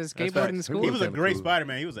 sliding Yeah, out of the that's skateboard in the facts. school. He was a Kinda great cool.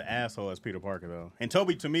 Spider-Man. He was an asshole as Peter Parker though, and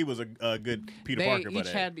Toby to me was a good Peter They Parker. each but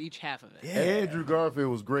had each half of it. yeah. Andrew Garfield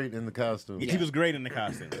was great in the costume. He was great in the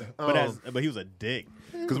costume, but he was a dick.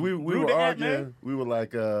 Because we Rude were to Ant-Man. arguing, we were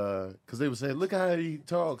like, because they were saying, look how he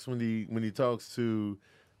talks when he talks to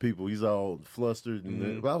people. He's all flustered,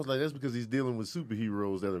 and but I was like, that's because he's dealing with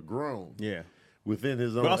superheroes that are grown Yeah, within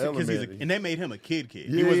his own but also because element. and they made him a kid. He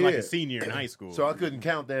Yeah, was like yeah. a senior in high school. So I couldn't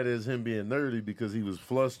count that as him being nerdy because he was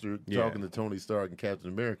flustered Yeah. talking to Tony Stark and Captain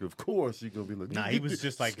America. Of course, you're gonna be like, Nah, he was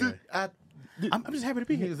just like I'm just happy to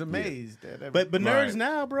be He here. was amazed at everything. But nerds Right.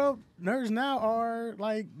 now, bro. Nerds now are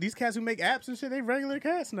like these cats who make apps and shit. They regular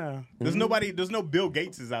cats now. There's nobody. There's no Bill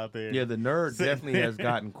Gateses out there. Yeah, the nerd Sitting definitely there. has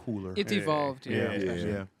gotten cooler. It's evolved. Yeah. yeah,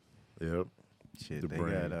 yeah. yep. Shit, The they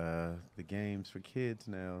brain. got the games for kids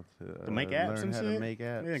now To make apps learn and how shit. to make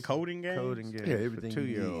apps. Yeah, coding games. Coding games. Yeah, for everything you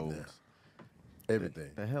need 2-year-olds. now.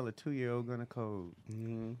 Everything. The hell a 2-year-old gonna code?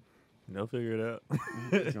 They'll figure it out.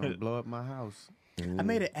 It's gonna blow up my house. I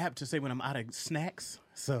made an app to say when I'm out of snacks,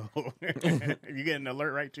 so you get an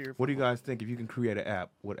alert right to your. What do you guys think? If you can create an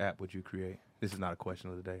app, what app would you create? This is not a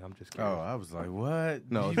question of the day. I'm just curious. Oh, I was like, what?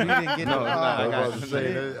 No, we didn't get no, to- no, I I was got about to you.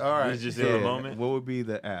 say that. All right. It's just in the moment. What would be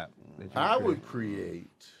the app? That you I create? would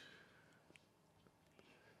create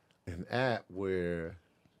an app where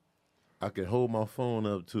I could hold my phone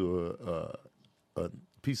up to a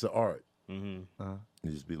piece of art and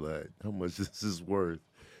just be like, how much this is worth,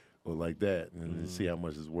 or like that, and then see how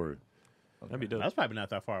much it's worth. That'd be dope. That's probably not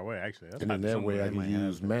that far away, actually. That's And then probably that way I somewhere can they might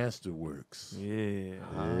use Masterworks.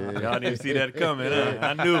 Yeah. Y'all didn't see that coming. Huh?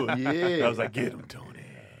 I knew it. Yeah. I was like, get him, Tony.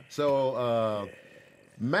 So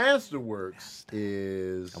Masterworks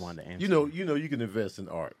is I wanted to answer. you can invest in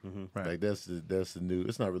art. Right. Like that's the new.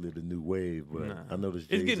 It's not really the new wave, but Nah. I noticed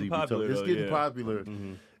It's Jay-Z getting be popular, It's though, getting yeah. popular,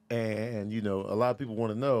 and a lot of people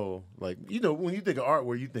want to know. Like when you think of art,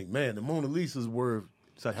 where you think, man, the Mona Lisa's worth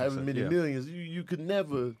Such and however such, many yeah. millions. You could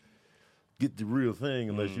never get the real thing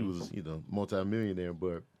unless you was multi-millionaire.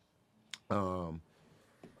 But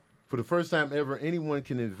for the first time ever, anyone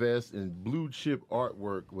can invest in blue chip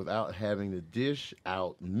artwork without having to dish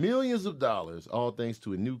out millions of dollars, all thanks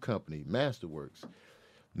to a new company, Masterworks.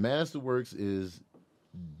 Masterworks is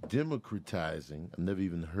democratizing. I've never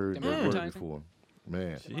even heard that word Democratizing. before.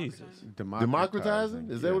 Man. Jesus. Democratizing?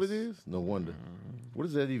 Is that what it yes. is? No wonder. What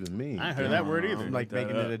does that even mean? I ain't heard that word either. I'm like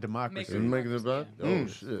making it a democracy. You making it about? Oh,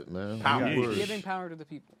 shit, man. Power. New word. Giving power to the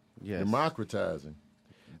people. Yes. Democratizing.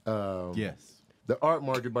 Yes. The art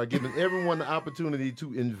market by giving everyone the opportunity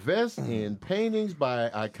to invest in paintings by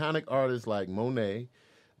iconic artists like Monet,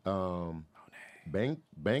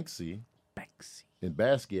 Banksy, and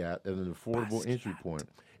Basquiat at an affordable entry point.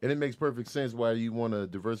 And it makes perfect sense why you want to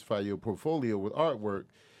diversify your portfolio with artwork.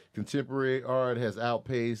 Contemporary art has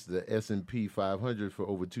outpaced the S&P 500 for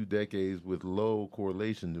over 2 decades with low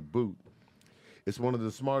correlation to boot. It's one of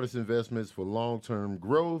the smartest investments for long-term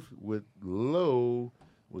growth with low,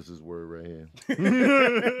 what's this word right here?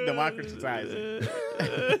 Democratizing.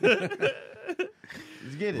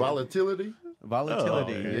 Let's get it. Volatility?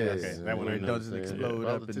 Volatility. Oh, yes. okay. That one Where I it know. doesn't Yeah. explode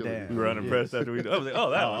up and Volatility. down. We were unimpressed after we. I was like, oh,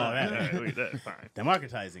 that Oh, one. that. Wait, that's fine.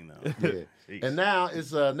 Democratizing though. Yeah. Jeez. And now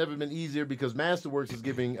it's never been easier because Masterworks is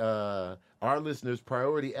giving our listeners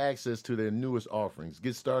priority access to their newest offerings.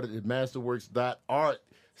 Get started at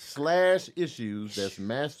masterworks.art/issues. That's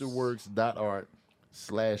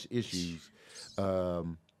masterworks.art/issues.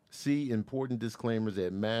 See important disclaimers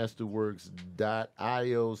at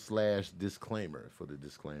masterworks.io/disclaimer for the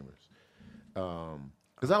disclaimers.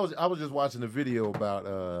 Because I was just watching a video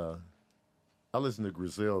about I listen to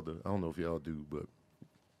Griselda. I don't know if y'all do, but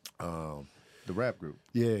The rap group.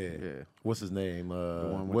 yeah. Yeah. What's his name?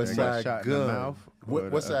 one with West that got Side shot in the Gun. mouth? Or the-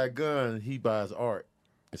 West Side Gun, he buys art.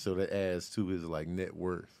 And so that adds to his like net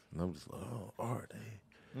worth. And I'm just like, oh, art,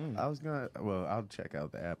 I'll check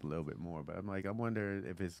out the app a little bit more, but I wonder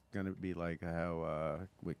if it's gonna be like how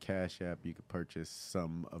with Cash App you could purchase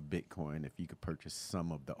some of Bitcoin if you could purchase some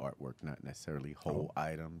of the artwork, not necessarily whole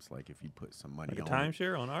items. Like if you put some money Like a on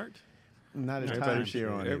timeshare on art? it. Not a Everybody timeshare share-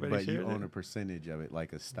 on it, everybody but you share own that? a percentage of it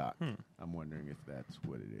like a stock. I'm wondering if that's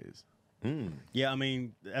what it is. Yeah, I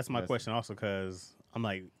mean that's my That's- question also because I'm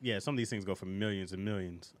like, yeah, some of these things go for millions and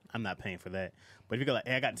millions. I'm not paying for that. But if you go like,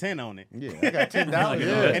 hey, I got 10 on it. Yeah, I got $10.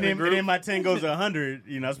 Yeah. And then my 10 goes to 100.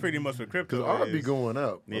 That's pretty much what crypto because art is. be going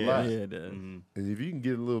up a Yeah. lot. Yeah, it does. And if you can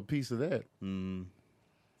get a little piece of that,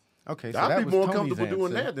 Okay, so I'd that be was more Tony's comfortable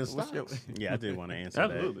doing answer. that than What's your- stocks. Yeah, I did want to answer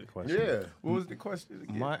Absolutely. that question. Yeah, What was the question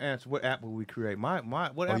again? My answer. What app would we create? What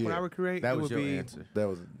app would yeah. I would create? That it was would your be, answer. that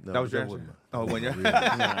was your answer. wasn't Oh, when you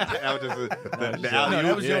That was just the alley-oop.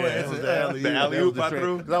 that was your Yeah, answer. the alley-oop I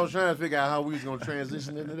threw. Because I was trying to figure out how we was gonna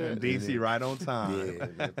transition into that. DC right on time. Yeah,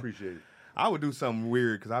 man, appreciate it. I would do something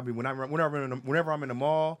weird because I be whenever I'm in the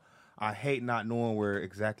mall, I hate not knowing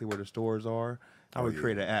exactly where the stores are. I would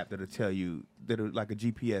create an app that'll tell you like a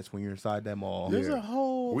GPS when you're inside that mall. There's a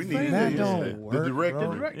whole We thing. need That that. don't work, The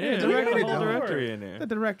directory. bro. Yeah, the we got directory a whole don't directory in there. The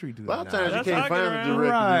directory do A lot of that. times you That's can't how I find get the around. directory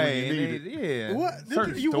Right. when you need it. Yeah. What?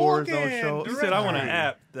 Certain You stores walk don't in, show. You said I want an Directory.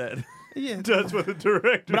 app that Yeah. does what the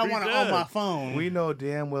directory But I want it on does. my phone. We know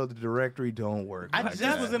damn well the directory don't work. I like just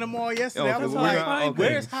that. was in the mall yesterday. I Okay, was well, like, we're gonna- okay.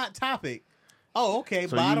 where's Hot Topic? Oh, okay,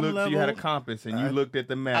 So bottom you level. you had a compass and you looked at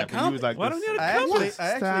the map and you was like, Why this- don't you I have a actually, compass? I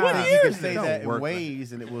Stop. actually What think year you is can say it? that Don't in work like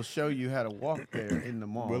Waze, and it will show you how to walk there in the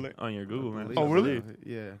mall. Will it? On your Google, man. Oh, really?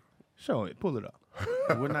 Yeah. show it, pull it up.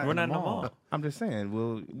 We're not, We're not in the mall. I'm just saying.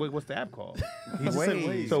 Well, what's the app called? He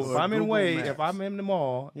Waze. So if or I'm in Google Waze, Maps. if I'm in the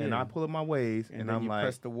mall and Yeah. I pull up my Waze and and then I'm you like,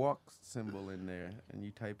 press the walk symbol in there, and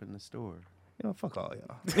you type in the store. fuck all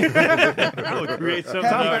y'all. We'll create something.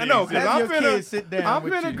 Have- no, 'cause Have I'm your finna- kids sit down I'm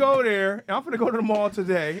with finna you. go there. I'm finna go to the mall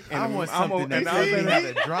today. And I want I'm something and that I'm says finna- how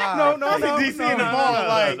to drive. No, no, no, DC in the no, mall, no,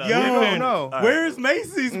 like, no, yo, no. where's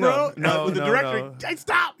Macy's, bro? No, With the no, directory, no. hey,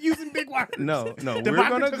 stop using big words. No, The we're gonna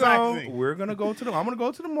go. democratizing. We're gonna go to the. I'm gonna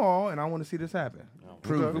go to the mall, and I want to see this happen.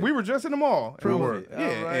 Prove it. We were just in the mall. Prove and it. Yeah,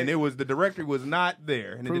 All right. and it was the directory was not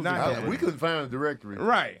there, and it did Prove not. it. happen. We couldn't find a directory.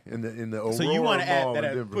 Right. In the Aurora So you want an app Mall in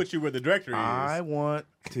that Denver. puts you where the directory is? I want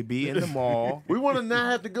to be in the mall. We want to not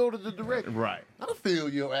have to go to the directory. Right. I feel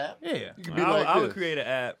your app. Yeah. You can be I like would this. create an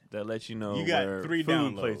app that lets you know You got where 3 food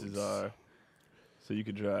downloads. places are, so you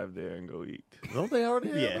could drive there and go eat. Don't they already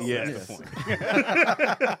have Yes, those? Yes. that's the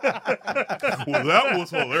point. Well, that was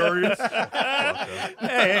hilarious.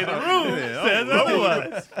 Hey, the room says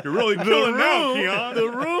otherwise. You're really killing now, room, Keon. the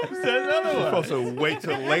room says You're otherwise. supposed to wait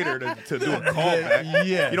till later to do a callback.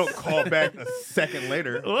 Yes. You don't call back a second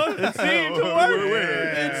later. Well, it seemed to work.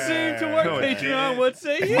 It seemed to work. No, it Patreon would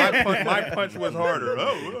say My yeah. my punch was harder.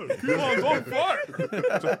 Oh, Keon's on fire.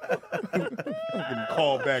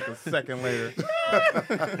 Call back a second later.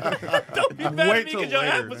 Don't be mad at Wait me till because your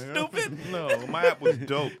app later. was stupid. No, my app was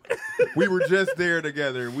dope. We were just there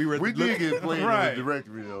together. We did get played right. in the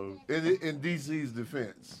directory though. In DC's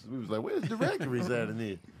defense, we was like, "Where's directories at in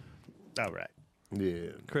here?" All right.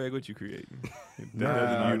 Yeah. Craig, what you creating? That Nah.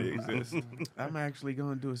 doesn't already exist. I'm actually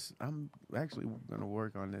going to do. I'm actually going to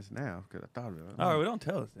work on this now because I thought of it. All right, well, don't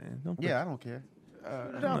tell us then. Don't Yeah, I don't care.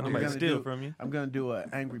 Don't I'm nobody gonna steal do- from you. I'm gonna do a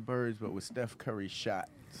Angry Birds, but with Steph Curry shot,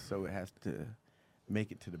 so it has to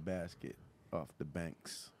make it to the basket off the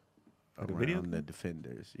banks Like a around video the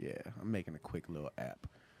defenders. Yeah, I'm making a quick little app.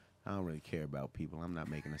 I don't really care about people. I'm not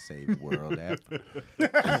making a Save the World app.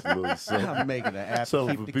 Just a little something. I'm making an app to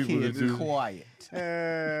Something keep for the people to kids do. quiet.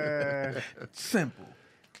 Simple.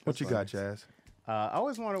 What you got, Chaz? I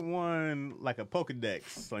always wanted one like a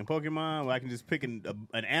Pokedex, like Pokemon, where I can just pick an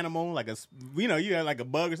animal, like you have like a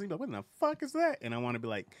bug or something. Like, what in the fuck is that? And I want to be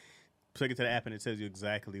like, click it to the app and it tells you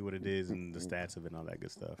exactly what it is and the stats of it and all that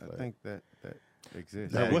good stuff. I But think that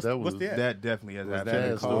exists. That- what's was- the app? That definitely has Was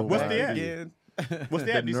happened. that called What's back the app? Again. What's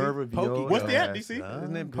the app, The DC? nerve of Pokey- your What's the app, ass. DC?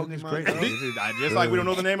 Isn't it Goodness Pokemon gracious. Go? I just like we don't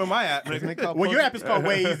know the name of my app. Isn't it called Well, your Poke- app is called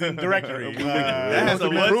Waze and Directory. That has to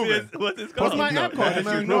be proven. What's this What's called? my app called? that you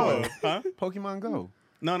Pokemon know Go. of? Huh? Pokemon Go.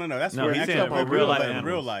 No. That's No, where he's actually saying about for real life in real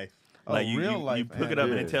animals. life. Like Oh, you real life pick it up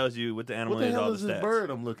and animal. it tells you what the animal What the is, all hell the is this stats. bird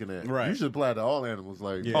I'm looking at? Right. You should apply to all animals.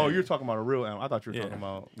 Like, Yeah. Oh, you're talking about a real animal. I thought you were Yeah. talking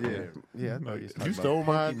about. yeah. Yeah, I thought you was talking You about stole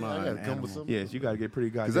mine. Pokemon I gotta come animal. with something. Yes, you got to get pretty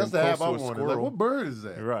goddamn Because that's the close app I to a wanted. Like, squirrel. what bird is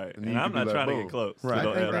that? Right. And And you I'm could be not like, trying to boom. get close. Right. I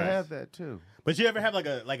So think they right. have that too. But you ever have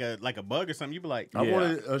like a bug or something? You be like, I Yeah.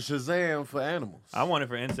 wanted a Shazam for animals. I want it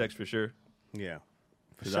for insects for sure. yeah.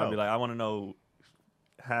 Because I'll be like, I want to know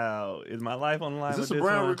how is my life on the line Is this with a this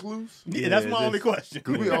brown one? recluse? Yeah, that's my this- only question.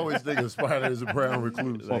 Because we always think of spider as a brown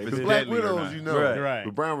recluse. Like, Because is it black deadly or widows, not? you know. Right.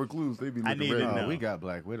 The brown recluse, they be I looking need to red. know. No, we got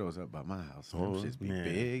Black Widows up by my house. Them shits be man.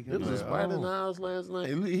 big. There was a I'm spider like, in the oh. house last night.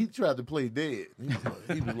 He tried to play dead.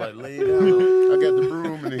 He was like laying down. I got the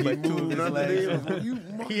broom and then he Like two of moved his underneath. legs. I was like, you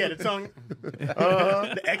He had a tongue,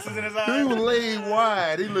 Uh-huh. the X's in his He eyes. was laid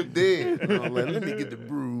wide. He looked dead. I was like, let me get the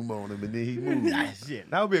broom on him, and then he moved. Ah,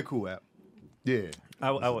 shit. That would be a cool app. Yeah. I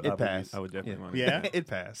would It passed. I would definitely want it. Yeah. It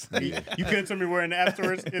passed. You couldn't tell me where in the app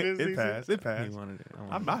stores it is. It DC? passed. It He passed. wanted it. I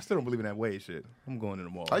wanted I still don't believe in that way shit. I'm going to the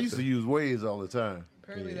mall. I used to use Waze all the time.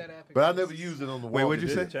 Apparently that app. But I never used it on the Wait, wall. what'd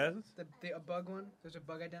you say? Chaz's? A bug one. There's a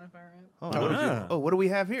bug identifier app. What do we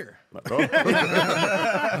have here? Oh.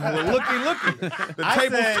 Well, looky. The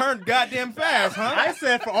tables said- turned goddamn fast, huh? I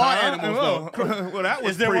said for all animals, though. Well, that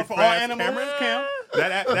was Is there pretty one for all fast, animals, Cameron. Cam?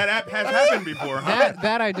 That app has happened before, huh?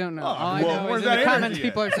 That I don't know. All I well, know where's is in the that comments energy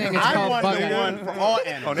people are saying it's I called want bug the app. one for all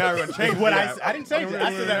animals. Oh, now everyone changed What the I app. I didn't change it.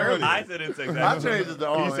 I said that earlier. I said insect. I changed it to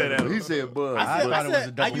all. He said animals. He animals. said bug. I thought it was a I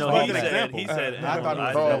used double No, bug he as an said. example. He said. I thought it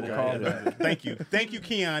was animals. called Thank you,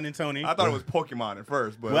 Keon and Tony. I thought it was Pokemon at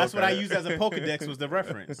first, but Well, that's what I okay. used as a Pokedex was the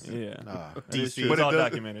reference. Yeah. DC. It's But it all does-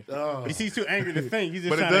 documented. Oh. He's too angry to think. He's just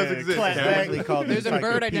But it trying does to exist. clap Technically back. There's a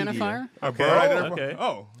bird identifier. A bird. Oh, okay.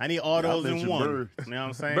 Oh, I need all those in mentioned one. birds. You know what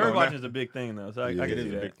I'm saying? Bird Oh, watching is a big thing though, so I Yeah. can It see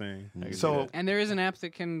is a that. big thing. I can see so that. And there is an app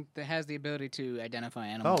that has the ability to identify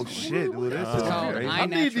animals. oh shit. Well, this It's is called crazy. I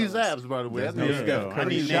need these iNaturalist. apps, by the way. There's I no need stuff. I need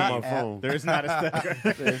these on that my phone. There is not a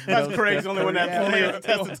sticker. That's Craig's only one that's only a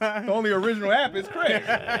test of time. The only original app is Craig.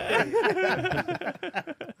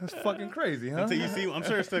 That's fucking crazy, huh? Until you see, I'm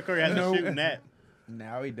sure Steph Curry has to shoot in that.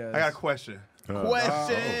 Now he does. I got a question.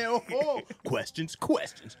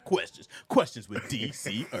 Questions with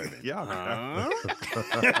DC Urban. Yeah,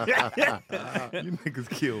 you niggas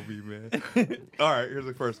kill me, man. All right, here's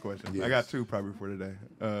the first question. I got two probably for today.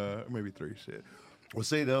 Maybe three. Shit. We'll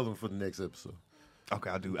save the other one for the next episode. Okay,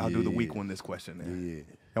 I'll do the weak one. This question. Then.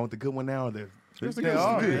 Yeah. Y'all want the good one now or the Give They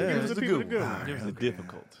are, Give yeah. us It's the a people good the good one. one. Here's the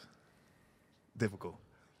difficult. difficult?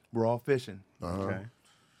 We're all fishing Okay.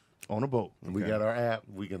 on a boat. We got our app.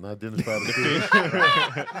 We can identify the fish.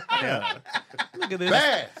 Yeah. Look at this.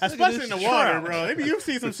 Bass. Especially in the water, bro. Maybe you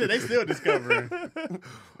see some shit they still discovering.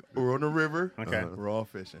 We're on the river. Okay. We're all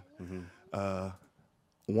fishing.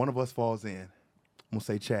 One of us falls in. I'm gonna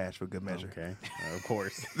say Chaz for good measure. Okay. Of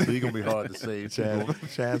course. So you're going to be hard to save.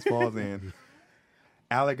 Chaz falls in.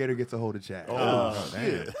 Alligator gets a hold of Chaz. Oh,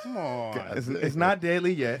 shit. Come on. It's not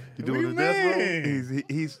deadly yet. You What doing do the you death roll? mean?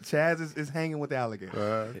 He's Chaz is hanging with the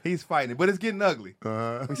alligator. He's fighting it, but it's getting ugly.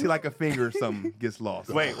 We see like a finger or something gets lost.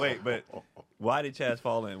 Wait, but why did Chaz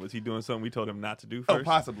fall in? Was he doing something we told him not to do Oh, first?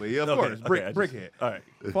 possibly. Yeah, of Okay, course. okay, Brickhead. All right.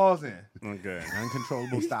 Falls in. Okay.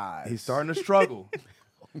 Uncontrollable styles. He's starting to struggle.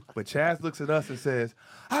 But Chaz looks at us and says,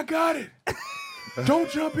 I got it. Don't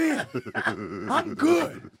jump in. I'm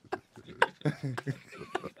good.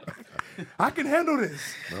 I can handle this.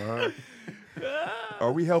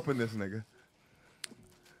 Are we helping this nigga?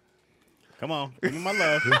 Come on. Give me my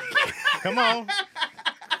love. Come on.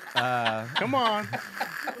 Come on.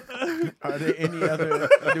 Are there any other?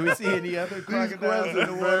 Do we see any other crocodiles in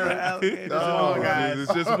the water? Alligators? Come on, guys.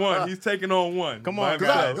 It's just one. He's taking on one. Come on, by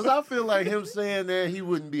guys. himself. Because I feel like him saying that he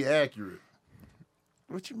wouldn't be accurate.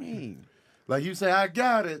 What you mean? Like you say, I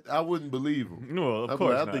got it. I wouldn't believe him. No, of I'm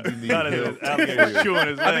course like, I not. think you need Not if help. it's alligator chewing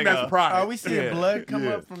his leg I think that's off. pride. Are we seeing Yeah. blood come Yeah.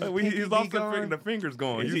 up from the He's pinky lost gone? the fingers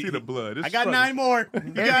going. You see the blood. It's I got struggle. 9 more. You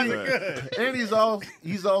guys are good. And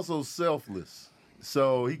he's also selfless.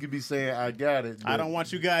 So he could be saying, I got it. I don't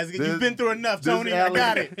want you guys. This- You've been through enough, this Tony. I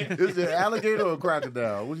got it. Is it alligator or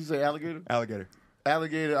crocodile? What did you say, alligator? Alligator.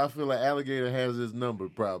 Alligator, I feel like alligator has his number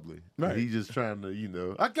probably. Right. He's just trying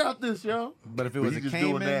to, I got this, y'all. But if it was he a just caiman,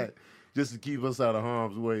 doing that just to keep us out of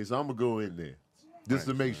harm's way. So I'm going to go in there just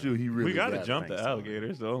to make sure he really We gotta got jump Thanks, the alligator.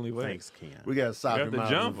 It's the only way. Thanks, Keon. It. We got to sock have him to out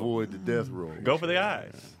jump and him. avoid the death roll. Go for the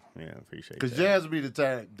eyes. Yeah, appreciate Because that. Jazz would be the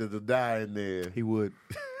type to die in there. He would.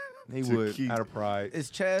 He To would, keep- out of pride. is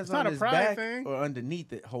Chaz not on a his pride back thing. or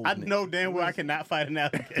underneath it I holding it? know damn well I cannot fight an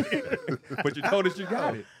alligator. But you told us you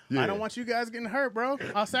got it. I don't want you guys getting hurt, bro.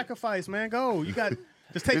 I'll sacrifice, man. Go. You got.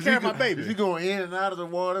 Just take Is care he of my go- baby. Is he going in and out of the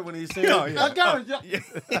water when he's saying, No, yeah. I got it,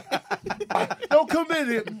 y'all. Don't come in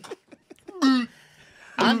here.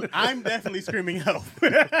 I'm definitely screaming help.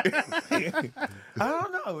 I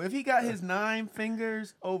don't know. If he got his 9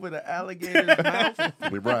 fingers over the alligator's mouth,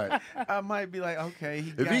 Right. I might be like, okay, he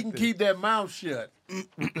If got he can this. keep that mouth shut,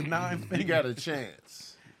 with the 9 he fingers. got a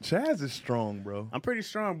chance. Chaz is strong, bro. I'm pretty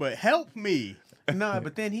strong, but help me. No,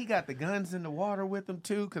 but then he got the guns in the water with him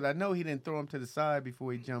too, because I know he didn't throw them to the side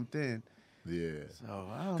before he jumped in. Yeah. So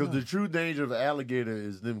I don't Because know. the true danger of the alligator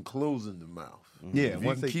is them closing the mouth. Yeah, If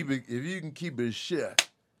you, can keep it, if you can keep it shut,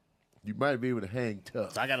 you might be able to hang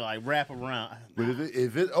tough. So I gotta like wrap around. But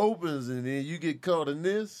if it opens and then you get caught in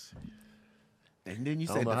this, And then you I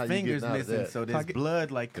don't said know how the you fingers getting out of missing, that. so there's blood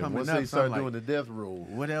like and coming once up. they so I'm start like, doing the death roll,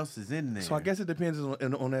 what else is in there? So I guess it depends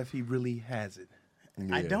on if he really has it.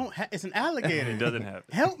 I don't. It's an alligator. He doesn't have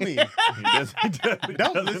it. Help me. He doesn't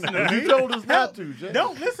Don't listen to me. You told us not to, Jay.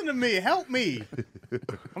 Don't listen to me. Help me.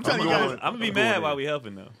 I'm telling you guys. I'm gonna be mad while we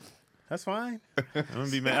helping though. That's fine. I'm gonna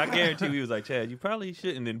be mad. I guarantee he was like, Chad, you probably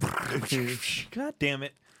shouldn't. Then, God damn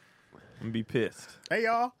it. gonna be pissed. Hey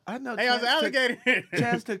y'all. I know. Hey, I was an alligator.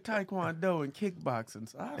 Chaz took taekwondo and kickboxing,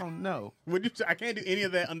 so I don't know. Would you? I can't do any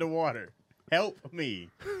of that underwater. Help me.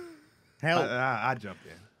 Help. I jumped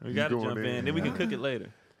in. We gotta going jump in. in. Then we can cook it later.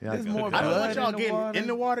 Yeah, There's I more jumped I don't blood want y'all in the getting water. in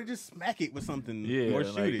the water. Just smack it with something Yeah, or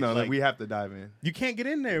like- shoot it. No, Like, we have to dive in. you can't get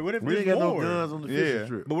in there. What if We ain't there's got more? no guns on the fishing Yeah.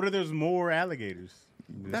 trip. But what if there's more alligators?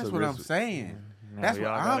 That's So what I'm there's- saying. Now That's we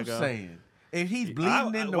what all gotta I'm go. saying. If he's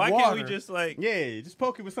bleeding in the why water, can't we just like? Yeah, just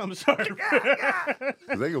poke it with something sharp.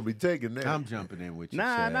 'Cause they gonna be taking that. I'm jumping in with you.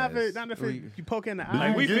 Nah, not Chaz. if We- you poke in the Like, eye.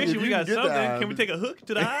 Like we get- fishing, if we you got get the something. eye- Can we take a hook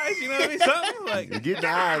to the eyes? You know what I mean? Something like. You get the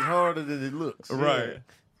eyes harder than it looks. Right.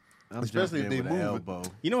 I'm Especially jumping if in they with an move it.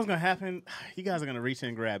 elbow. You know what's gonna happen? You guys are gonna reach in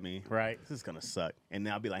and grab me, right? This is gonna suck, and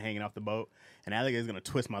then I'll be like hanging off the boat, and alligator's gonna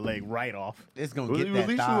twist my leg right off. It's gonna Well, get at that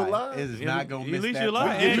least you thigh. alive. It's Yeah, not gonna at miss least that you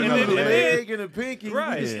alive. thigh. Get you And another then- leg and a pinky. you Right,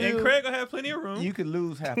 can and still- Craig will have plenty of room. You could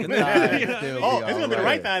lose half the Yeah. thigh and You know still be Oh, it's gonna be the all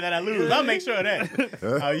right thigh that I lose. I'll make sure of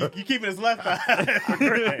that. You keeping his left thigh.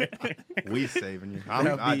 Great. We saving you.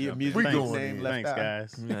 That'll I be your jumped music We Thanks. going name in. left Thanks, eye.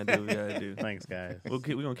 guys. We gotta do what we gotta do. Thanks, guys. We're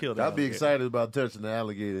gonna kill that. I'd be alligator. excited about touching the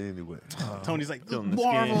alligator anyway. Tony's like, Feeling the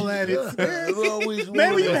marvel skin. at it. I've always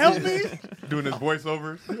Man, will you wanted help to- me? Doing his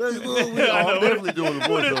voiceovers. I'm definitely doing the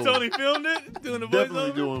What if voiceover. Tony filmed it? Doing the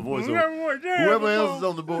Definitely voiceover? doing voiceover. Whoever else is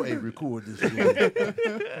on the boat, hey, record this shit.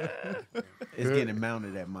 It's getting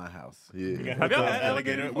mounted at my house. Yeah. Have y'all had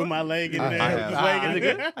alligator with before? my leg in I there? have. His leg in Is it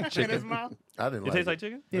there. good? In his mouth. I didn't It like tastes like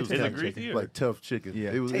chicken? Yeah, it Is tastes it like greasy? chicken. or- like tough chicken.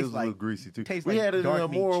 Yeah. It was a Tastes little like- greasy too. tastes We like had it in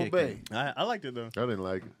dark meat Morro chicken. Bay. I liked it though. I didn't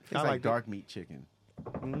like it. It's I like liked it. dark meat chicken. I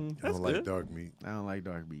That's don't like good. dark meat. I don't like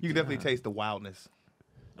dark meat. You can chicken. definitely taste the wildness.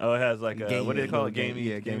 Oh, it has like a, what do they call it? Gamey. Gamey,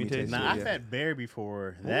 Yeah, gamey gamey taste. taste. Nah, I've Yeah. had bear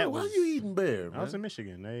before. Why That why was. you eating bear, I was in man?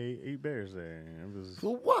 Michigan. They eat bears there. It was.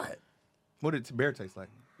 For what? What did bear taste like?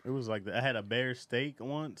 It was like I had a bear steak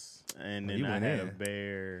once, and then you I went had in. a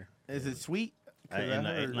bear. Is it sweet? 'Cause I And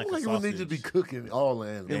heard- like I a like when they just be sausage. cooking all the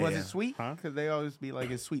animals. It was Yeah. it sweet? Huh? Because they always be like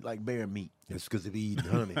it's sweet like bear meat. It's because they be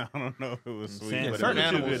eating honey. I don't know if it was sweet. Sand- but Certain it was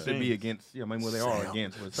animals good should be things. against. Yeah, maybe well, they are Sour.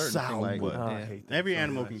 against, but certain Sour. things like Oh, I yeah. hate that Every so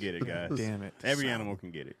animal much. can get it, guys. Damn it. Every animal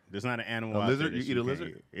can get it. There's not an animal. A out lizard? there that You eat a can't lizard?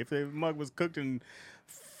 eat. If the mug was cooked and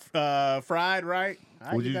fried right,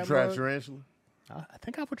 I'd Would eat you that try mug. tarantula? I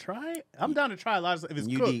think I would try it. I'm down to try a lot of stuff if it's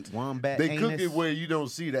You cooked. eat wombat They anus. cook it where you don't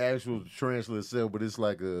see the actual tarantula itself, but it's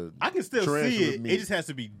like a. I can still see tarantula it. meat. It just has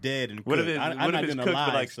to be dead and cooked. What if it's, I'm what not if it's doing cooked the but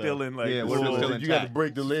live like stuff. still in like Yeah, full, what if it's Well, still you got to intact?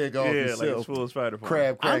 break the leg off yeah, like yourself. it's full spider farm.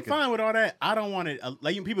 Crab I'm cracking. fine with all that. I don't want it.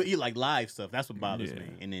 Like when people eat like live stuff. That's what bothers Yeah. me.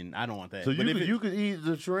 And then I don't want that. So But if you could eat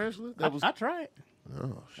the tarantula? That was. I try it.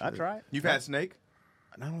 Oh, shit. I try it. You've had snake?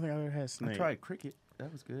 I don't think I've ever had I snake. tried cricket.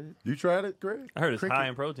 That was good. You tried it, Greg? I heard it's Cricket. high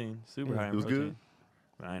in protein, super high in It was protein. good?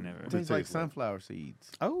 But I ain't never. It It tastes like tastes like? sunflower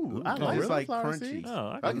seeds. Oh, I Ooh, like it's like sunflower crunchy. seeds. Oh,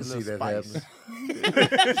 I I can a see little that spice. happening.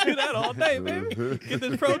 can do that all day, baby. Get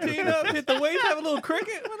this protein up, hit the weights, have a little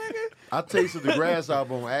cricket, my nigga. I tasted the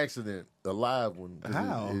grasshopper on accident, a live one. 'Cause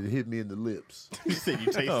How? It hit me in the lips. You said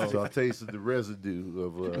you taste Oh. it. So I tasted the residue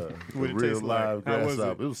of What'd a it real taste like? live How was it?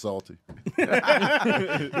 grasshopper. It was salty.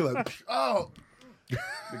 You're like, oh, The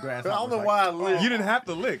I grasshopper. don't know why I licked. You didn't have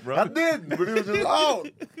to lick, bro. I didn't, but it was just, oh.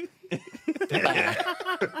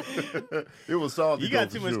 It was salty. You got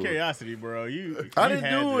though, too for much sure. curiosity, bro. You I you didn't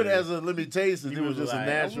had do it to- as a let me taste it. you It was just a like,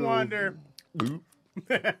 natural. I wonder. Boop.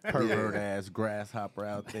 Pervert ass grasshopper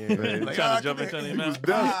out there. Like, trying to jump into your It was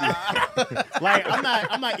mouth. dusty. Like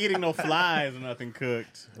I'm not eating no flies or nothing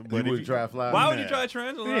cooked. You But wouldn't try flies? Why would Nah. you try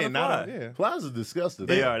tarantula? Yeah, on not a fly? yeah. Flies are disgusting.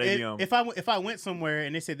 They are. They be on. if I went somewhere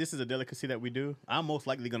and they said this is a delicacy that we do, I'm most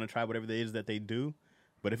likely gonna try whatever it is that they do.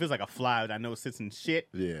 But if it's like a fly that I know sits in shit,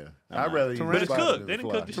 Yeah, I'm I'd rather eat But it's spider cooked. than They didn't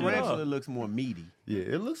fly. cook the shit Tarantula looks more meaty. Yeah,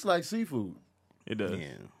 it looks like seafood. It does.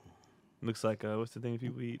 yeah. Looks like what's the thing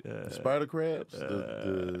people eat? Spider crabs.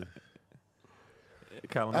 The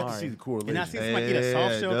Calamari. I can see the correlation. And I see somebody eat a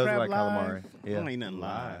soft it shell does crab like live. calamari. I Yeah. don't eat nothing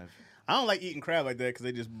live. I don't like eating crab like that because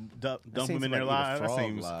they just dump them seems in there like eat a live. That frog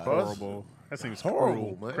seems live. horrible. That seems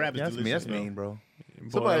horrible, cruel. man. Crab is That's me. delicious. That's mean, bro.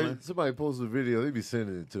 Somebody posted a video. They be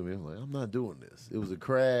sending it to me. I'm like, I'm not doing this. It was a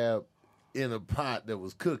crab in a pot that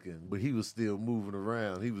was cooking, but he was still moving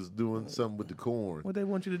around. He was doing something with the corn. What they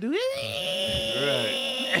want you to do? Right.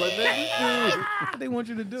 Like, man, What they want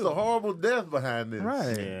you to it's a do? horrible death behind this.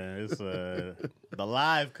 Right. Yeah, it's the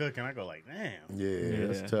live cooking. I go like, damn. Yeah,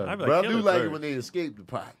 that's Yeah. tough. I'd be like, But I kill do it like it first. when they escape the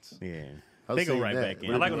pots. Yeah, I've they go seen right that. back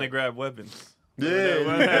in. I like when they grab weapons. Yeah.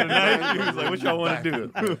 One had a knife, he was like, "What y'all want to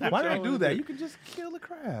do?" Why do they do that? You can just kill the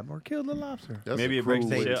crab or kill the lobster. That's Maybe a it breaks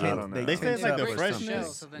cruel the way to shell. kill I it. don't know. They say it's like the Breaks Breaks some the shell,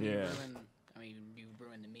 freshness. so then Yeah. you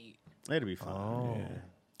ruin the meat. It'll be fine. Oh.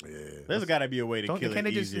 Yeah. There's got to be a way to kill it. Can't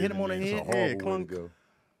they just easier hit 'em than on the this. head? It's a horrible way to clunk. go.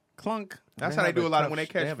 Clunk. That's They how they have do a a lot tough- of when they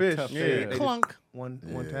they catch have a fish. tough Yeah, shell. they Clunk. just one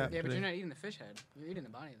tap. Yeah, but you're not eating the fish head. You're eating the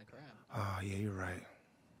body of the crab. Oh yeah, you're right.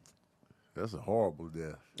 That's a horrible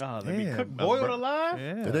death. Oh, they be Yeah, cooked, but boiled bro- alive. Yeah.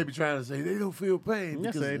 And they be trying to say they don't feel pain.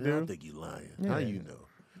 Yes, because they do. I think you lying. How Yeah. you know?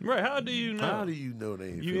 Right? How do you know? How do you know they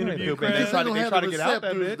ain't You feel interview pain? crabs. They try to- don't they have try the to get out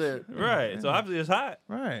that receptors bitch. Right. So obviously it's hot.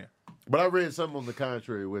 Right. But I read something on the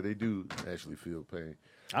contrary where they do actually feel pain.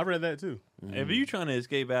 I read that too. If you trying to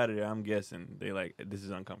escape out of there, I'm guessing they like this is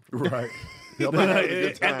uncomfortable. Right. Y'all might have a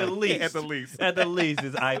good At the time. least. At the least. At the least,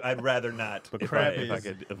 is I'd rather not. But if crab I is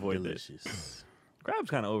could avoid this. delicious. Crab's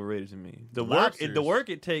kind of overrated to me. The Lobsters. work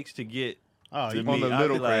it takes to get Oh, to you me, On the I'd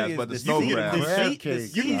little be like, crabs, but the the snow seasoning- crabs. Crab the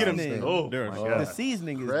cakes. You can get them. seasoning. Oh, They're my good. God. The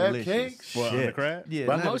seasoning is Crab delicious. cakes? What, on the crab? Yeah,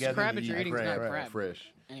 But not Most together, crab you that you're eat eating is not crab.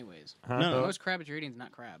 Fresh. Anyways, Huh? No. most crab that you're eating is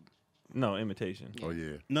not crab. No imitation. Oh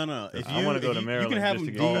yeah. No. If I you, wanna go if to you Maryland can have just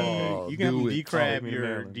them to get crab cakes. you can have them Do it. decrab Take me to your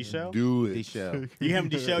Maryland. deshell. Do it. The shell. You can have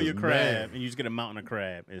them deshell your Man. crab, and you just get a mountain of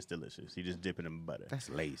crab. It's delicious. You just dip it in butter. That's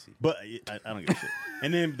lazy. But I don't give a shit.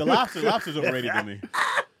 And then the lobster's overrated to me.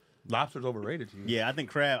 Lobster's overrated to you. Yeah, I think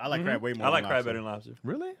crab. I like crab way more. I like than crab lobster. better than lobster.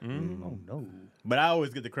 Really? Mm. Oh no. But I always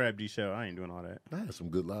get the crab deshell. I ain't doing all that. I had some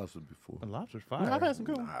good lobster before. The lobster's fire. I've had some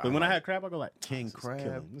good ones. But when I had crab, I go like King this is crab.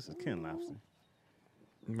 killing. This is killing lobster.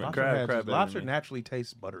 Lobster, Crab has- better lobster than me. naturally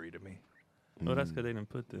tastes buttery to me. Oh, that's because they didn't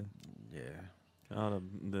put the Yeah. all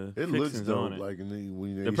the It looks fixings dope, on it. like when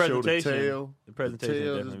The they show the presentation- tail. the presentation is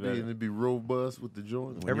tail definitely just better. being to be robust with the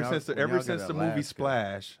joints. When Ever y'all- since when y'all got the movie Alaska.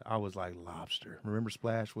 Splash, I was like lobster. Remember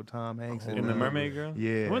Splash with Tom Hanks And the mermaid girl.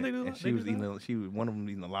 Yeah, What they do? and They she do was eating. that? One of them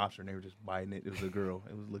eating the lobster, and they were just biting it. It was a girl.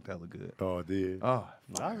 It was looked hella good. Oh, it did. Oh,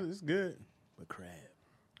 Lobster is good, but crab.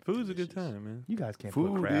 Food's a good time, man. you guys can't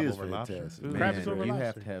Food put crab is over lobster. fantastic. Food. Crab Man, is over you lobster.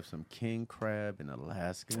 have to have some king crab in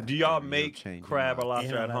Alaska. Do y'all and you'll make change your crab or mind.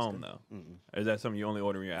 lobster In at Alaska? home though? Or is that something you only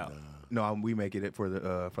order when you're out? No, we make it for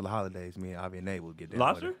the holidays. Me and Avi and Nate will get down.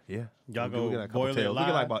 Lobster? with it. Yeah, Y'all we go get a couple boil it tails. We get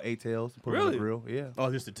like live? about 8 tails. Put it on Really? the grill. Yeah. Oh,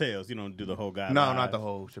 just the tails. You don't do the whole guy. No, live. not the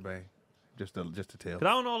whole shebang. Just the tail. Cause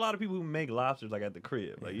I don't know a lot of people who make lobsters like at the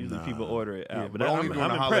crib. Like usually people order it out. Yeah, but but only I'm during the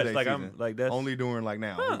impressed. holiday Like season. I'm like that's Only during like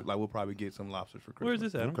now. Huh. Like we'll probably get some lobsters for Christmas.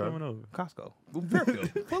 Where's this at? I'm coming over. Costco.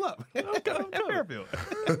 Fairfield. Pull up. Fairfield.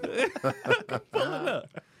 Pulling up.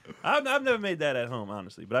 I've never made that at home,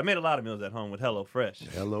 honestly, but I made a lot of meals at home with HelloFresh.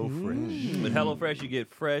 Hello Fresh. With HelloFresh, you get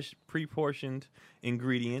fresh, pre-portioned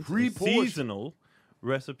ingredients, and Pre-portioned. seasonal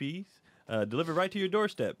recipes delivered right to your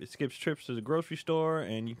doorstep. It skips trips to the grocery store,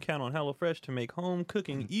 and you count on HelloFresh to make home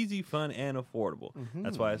cooking easy, fun, and affordable.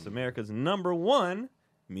 That's why it's America's #1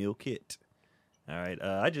 meal kit. All right,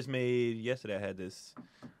 I just made yesterday. I had this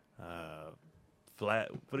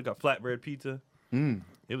flatbread pizza.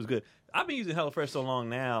 It was good. I've been using HelloFresh so long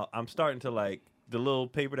now. I'm starting to like the little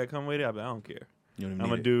paper that come with it. I don't care. You don't I'm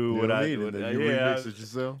gonna need do You what don't I need do. it. You remix it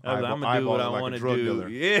yourself. I'm Eyeball- gonna do what I eyeball it like a want to drug do. dealer.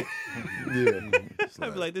 Yeah, Yeah.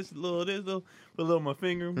 I'd be like this little, put a little my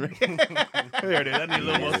finger. There it is. I need a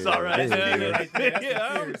little more salt right there.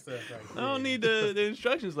 Yeah, I don't need the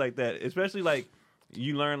instructions like that. Especially like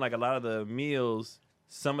you learn like a lot of the meals.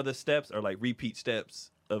 Some of the steps are like repeat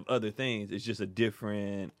steps of other things. It's just a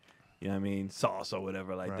different, you know what I mean, sauce or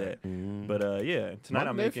whatever like Right. that. But yeah, tonight My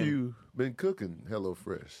I'm nephew making. been cooking Hello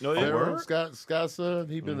Fresh. Oh, yeah? Word? Scott's son,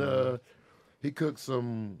 he been he cooked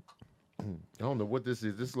some. I don't know what this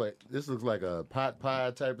is. This looks like a pot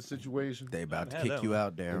pie type of situation. They about to had kick that you one.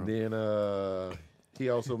 out, And Daryl. then he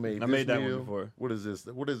also made. I this made that one meal. before. What is this?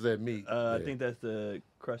 What is that meat? I there? think that's the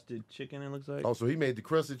crusted chicken. It looks like. Oh, so he made the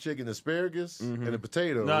crusted chicken, asparagus, and the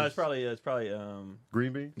potatoes. No, it's probably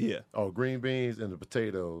green beans. yeah. Oh, green beans and the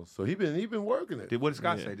potatoes. So he been working it. What did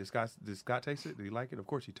Scott Yeah. say? Did Scott taste it? Did he like it? Of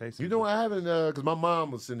course he tasted it. You know, I haven't because my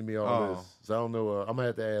mom was sending me all Oh. this, so I don't know. I'm gonna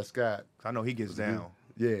have to ask Scott. I know he gets down.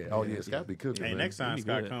 Yeah. Oh yeah, Scott be cooking. Hey, man. next time Pretty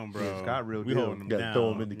Scott good. come, bro. Yeah, Scott real we deal. holding him Gotta down.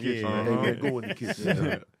 throw him in the kitchen. Yeah. Man. Hey, man, go in the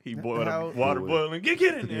kitchen. He boiled How- water boiling. Get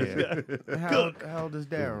in there. How old is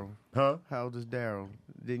Daryl? Huh? How old is Daryl?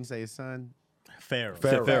 Didn't you say his son? Pharaoh.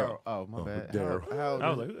 Pharaoh. Oh, my bad. Daryl. How I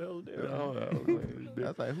old was is- like, who the Oh, I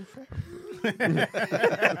was like, who Pharaoh?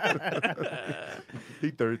 he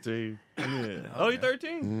 13. yeah. Oh, you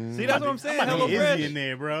 13? See, that's what I'm saying. He Hello Izzy in Fresh.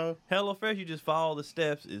 there, bro. Hello Fresh. You just follow the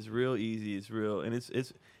steps. It's real easy. It's real, and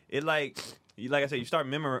it like I said, you start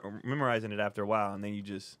memorizing it after a while, and then you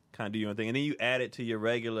just kind of do your own thing, and then you add it to your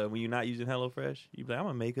regular. When you're not using HelloFresh, you be like, I'm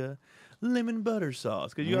gonna make a lemon butter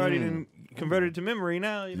sauce because you already done converted it to memory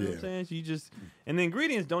now. You know what I'm Yeah. saying? So you just and the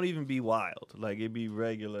ingredients don't even be wild. Like it'd be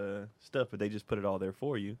regular stuff, but they just put it all there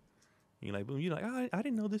for you. You're like, boom. You're like, oh, I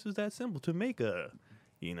didn't know this was that simple to make a.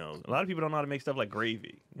 You know, a lot of people don't know how to make stuff like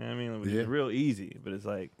gravy. You know what I mean? It's Yeah. real easy, but it's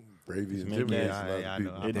like Gravy and Make Jimmy. it- That's a lot of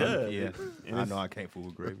people. It does. Yeah, And I it's- know I can't fool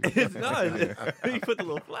with gravy. It's not. You put the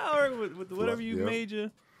little flour with whatever you Yep. made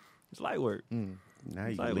you. It's light work. Now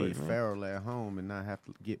you Side can work, leave man. Farrell at home and not have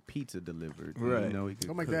to get pizza delivered. Right. You know, he could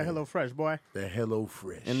Go make cook that it. Hello Fresh, boy. That Hello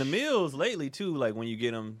Fresh. And the meals lately too, like when you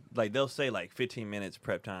get them, like they'll say like 15 minutes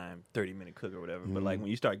prep time, 30-minute cook or whatever. But like when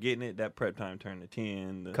you start getting it, that prep time turned to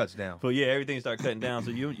 10. Cuts down. But yeah, everything start cutting down.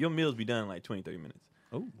 So your meals be done in like 20, 30 minutes.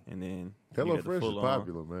 Oh. And then Hello you got the Fresh is full-on-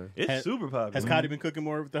 popular, man. It's Has- super popular. Has Cotty been cooking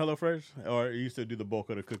more with the Hello Fresh, or you still do the bulk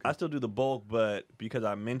of the cooking? I still do the bulk, but because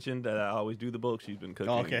I mentioned that I always do the bulk, she's been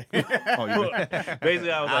cooking. Oh, okay. Oh, you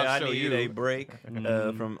Basically, I was like, I'll I show need you. a break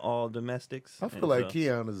from all domestics. I feel And like so-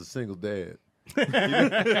 Keon is a single dad. if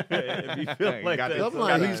you feel Hey, like got that, the- I'm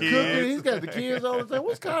like, got he's the cooking. He's got the kids all the time.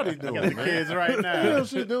 What's Cotty doing? Got the man? kids right What the now. hell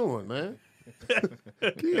she doing, man?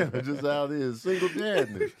 Keon just out here single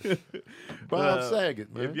dadness. Bob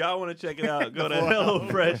Saget, man. if y'all want to check it out, go to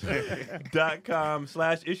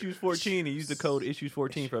HelloFresh.com/issues14 and use the code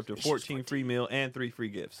issues14 for up to 14 free meal and 3 free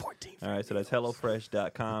gifts. All right, so that's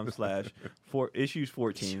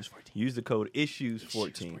HelloFresh.com/issues14. Use the code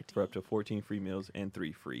issues14 for up to 14 free meals and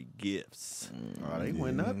 3 free gifts. Oh, they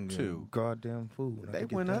went up to. goddamn food. They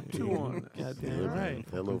went up to on. Goddamn right.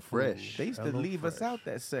 Hello Fresh. They used to leave us out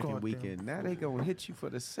that second weekend. Now they gonna hit you for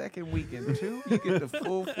the second weekend too. You get the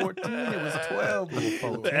full 14. It was 12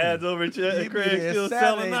 before. The ads over You Craig be there still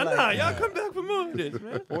Saturday selling. Nah, like- nah, y'all come back for more of this,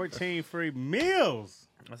 man. 14 free meals.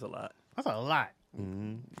 That's a lot. That's a lot.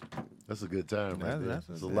 That's a good time, right there. That's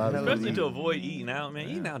It's a lot of Especially eating. to avoid eating out, man.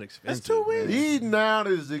 Eating out expensive. 2 weeks. man. Eating out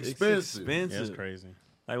is It's expensive. expensive. That's crazy.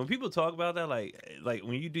 Like when people talk about that, like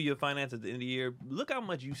when you do your finance at the end of the year, look how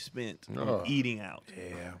much you spent on Oh. eating out.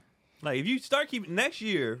 Yeah. Like if you start keeping next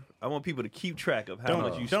year, I want people to keep track of how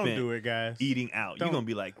much you Don't spent do it, guys. eating out. You're Don't. gonna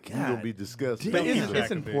be like, God, You're gonna be disgusted. But Don't it's, keep it's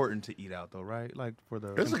track of it. important to eat out though, right? Like for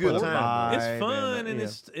the It's a good support time. it's vibe fun and yeah.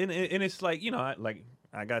 it's like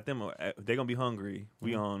I got them. They're gonna be hungry.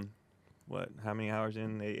 We on what? How many hours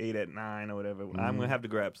in? They ate at 9 or whatever. I'm gonna have to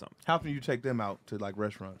grab something. How often you take them out to like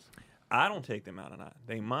restaurants? I don't take them out a lot.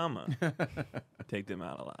 They mama take them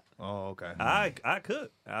out a lot. Oh, okay. I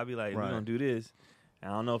cook. I'll be like, we're Right. gonna do this. I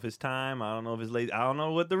don't know if it's time. I don't know if it's late. I don't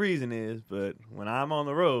know what the reason is, but when I'm on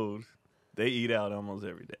the road, they eat out almost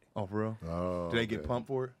every day. Oh, for real? Oh, Do they get okay. pumped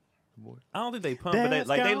for it? Boy. I don't think they pump, but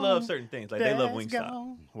they love certain things. Like they love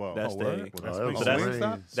Wingstop. Whoa. That's oh, they. word? So Well, that's that's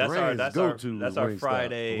Wingstop? that's our Serene's go-to that's is our Wingstop.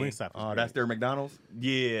 Friday. Wingstop. Oh, that's their McDonald's?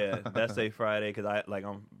 Yeah, that's their Friday because I like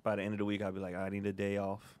by the end of the week I'll be like I need a day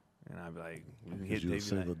off, and I'll be like we can hit. You They a be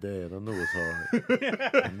single like, dad. I know it's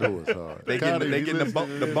hard. I know it's hard. They Cotty, get you the listening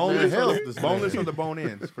to the this, boneless, man? Help this boneless man. or the bone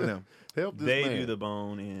ends for them. Help this they man. do the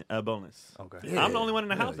boneless. Okay. Yeah. I'm the only one in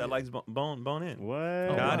the Yeah, house that yeah. likes bone in. What?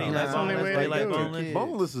 Cotty wow. likes That's the only boneless. way They to like do it. boneless.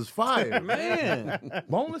 Boneless is fire. Man,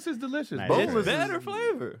 Boneless is delicious. Nice. it's Boneless better is-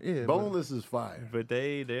 flavor. Yeah, Boneless is fire. But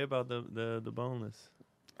they're about the boneless.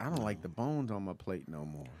 I don't like the bones on my plate no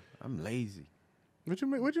more. I'm lazy. What you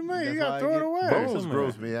mean? What you mean? That's You why gotta I throw it get away. Bones somewhere.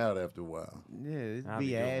 gross me out after a while. Yeah, it I'll be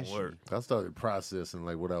be doing ashy. work. I started processing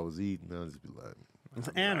like what I was eating. I just be like, It's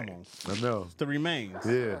animals. I know. It's the remains.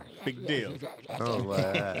 Yeah. Big deal. I was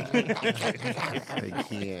like, I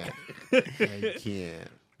can't. I can't.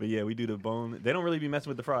 But yeah, we do the bone. They don't really be messing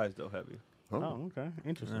with the fries though, heavy. Oh, okay.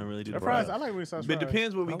 Interesting. I don't really do The the fries. fries. I like Wingstop fries. But it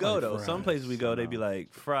depends where we I go like though. Some fries. places we go, they be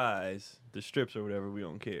like fries, the strips or whatever. We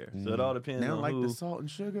don't care. So it all depends They don't on like who. the salt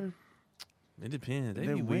and sugar. It depends. They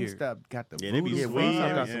Then be weird. Wingstop got the Yeah, they be voodoo sweet. fries.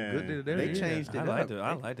 Wingstop got Yeah. some good. They changed it I up.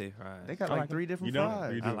 like their fries. They got I like like 3 You different don't?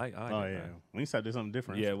 fries. You I do? like Oh their yeah. fries. Wingstop did something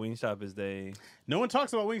different. Yeah, Wingstop is they. No one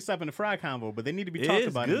talks about Wingstop in the fry combo, but they need to be It talked is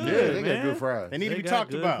about. good. Yeah, they man. got good fries. They need to They be got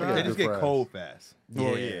talked good about. fries. They just Good get fries. cold fast.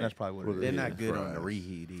 Oh, yeah. That's probably what it They're is. not good on the fries.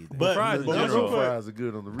 reheat either. But, fries but in once you general. put, fries are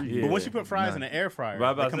good on the reheat. Yeah. but once you put fries in the air fryer, Right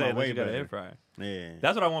they about to come say, out unless way you got an better. air fryer. Yeah.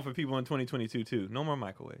 That's what I want for people in 2022 too. No more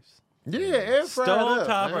microwaves. Yeah, air fried up,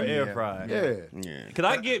 Stovetop or man. air Yeah. fry. Yeah. Yeah. Because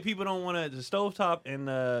I get people don't want to. The stovetop and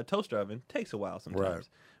the toaster oven takes a while sometimes. Right.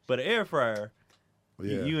 But an air fryer,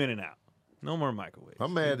 Yeah. you in and out. No more microwaves.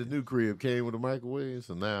 I'm mad the new crib came with a microwave,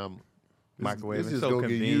 so now I'm Microwave It's is just so gonna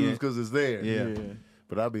get convenient. used because it's there. Yeah.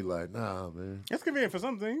 But I'll be like, nah, man. It's convenient for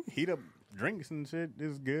something. Heat up drinks and shit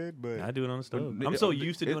is good, but I do it on the stove. But I'm so it-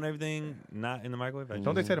 used to it- doing everything not in the microwave. I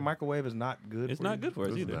Don't they say the microwave is not good? It's for not you? good for us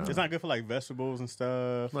It's either. not. it's not good for like vegetables and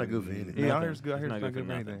stuff. It's not good for anything. Yeah, I hear it's good. I hear It's it's not not good good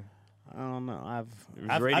for for nothing. anything. I don't know. I've It's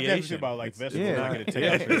definitely radiation. about like It's- vegetables. yeah. Not gonna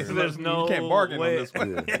Yeah. take There's no You can't bargain on way. this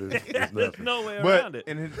one. Yeah, there's There's nothing. no way around But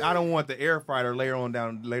it. I don't want the air fryer later on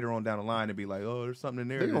down the line to be like, oh, there's something in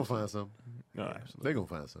there. They're gonna that's- find something. No, absolutely. They're gonna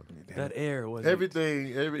find something. That air was Everything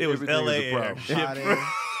It was everything LA is a air. problem. Shipped Hot from- air.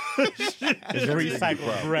 It's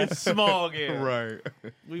recycled breath. Smog air. Right.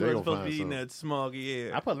 We They were gonna supposed to find be eating something. that smoggy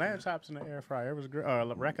air. I put lamb chops in the air fryer. It was great.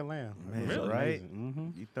 Rack of lamb. Man, It was right?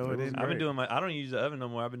 amazing. You throw it in. I've been great. doing I don't use the oven no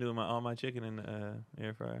more. I've been doing all my chicken in the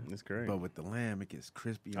air fryer. It's great. But with the lamb, it gets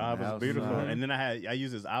crispy. Oh, On it the was beautiful. outside. And then I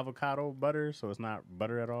use this avocado butter, so it's not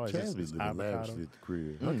butter at all. It's Chaz just be it's living avocado. lavishly at the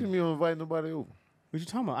crib. How come you don't invite nobody over? What you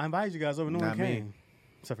talking about? I invited you guys over. No one Not me. came.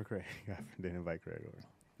 Except for Craig. I didn't invite Craig over.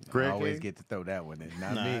 I Craig always came? get to throw that one in.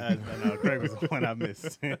 Not Nah, me. no, Craig was the one I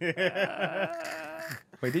missed.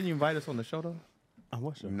 Wait, didn't you invite us on the show though? I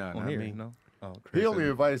watched it. No, On not here? me. No. Oh, He Chris only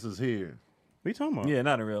said- invites us here. What you talking about? Yeah,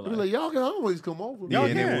 not in real He life. be like, y'all can always come over. Y'all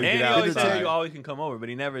and then can. when we And get he out always inside. says you always can come over, but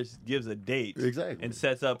he never gives a date. Exactly. And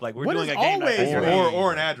sets up like we're What doing does a game night. always at your mean? house.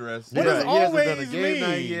 or an address. What Yeah, does he hasn't done a always game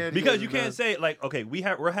night mean? yet. He Because hasn't you can't done- say like, okay,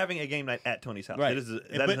 we're having a game night at Tony's house. Right. That is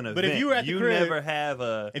But- an event. but if you were at the you crib- never have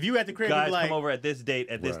a If you at the crib, you'd guys be like, come over at this date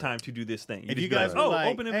at this Right. time to do this thing. if just you be guys like, were like,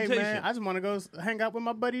 open hey invitation. man, I just want to go hang out with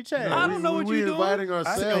my buddy Chad. I don't know what we you doing. inviting I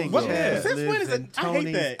ourselves. think What- over. Chaz Since when lives is it- in I hate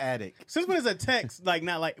Tony's that. attic. Since when is a text like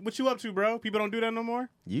not like what you up to, bro? People don't do that no more.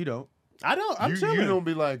 You don't. I don't. I'm You chilling. don't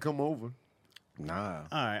be like, come over. Nah.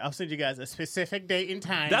 All right, I'll send you guys a specific date and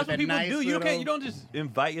time. That's with what a people nice do. You little- You don't just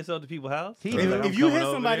invite yourself to people's house. He Or do. like, If I'm you coming hit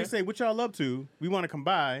over somebody there. and say, "What y'all up to?" We want to come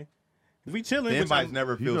by. If we chilling, The which invites I'm-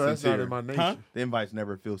 never You feel know that's not sincere. in my nature. Huh? The invites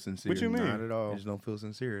never feel sincere. What you mean? Not at all. They just don't feel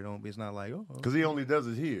sincere. It don't. It's not like oh. Because he only does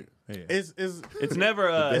it here. Yeah. It's It's never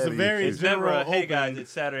a. It's a very It's never a. general Hey open- guys,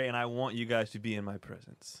 it's Saturday and I want you guys to be in my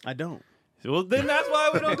presence. I don't. Well, then that's why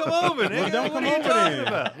we don't come over. Nigga. Well, don't What come are you over talking then.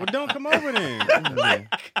 about? Well, don't come over then.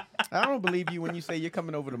 I don't believe you when you say you're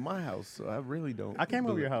coming over to my house. So I really don't. I came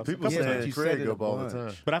over your house. People a couple Yeah, stand times. you said Craig it a up all the bunch.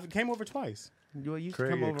 time. But I came over twice. You used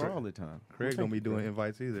Craig- to come over Craig- all the time. Craig don't be doing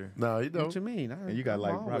invites either. No, you What don't. you mean? And you got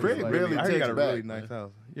like, I'm probably always Craig like barely I heard you got a takes really back, nice man.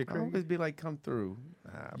 house. Yeah, I Craig. always be like, come through.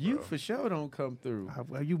 Nah, You bro. for sure don't come through.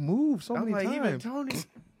 Well, you move so I'm many like, even times.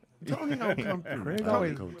 Tony don't come through. Craig Tony,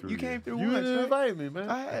 always come through. you came through You once, didn't right? invite me, man.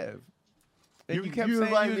 I have. And you kept you saying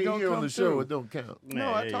invite you was me gonna here on come the show. through. It don't count. No,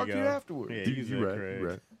 Yeah, I there talked to you go. afterwards. Yeah, You, you you right. Craig. You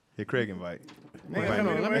right. Yeah, Craig invite. Nigga, Invite hold me on,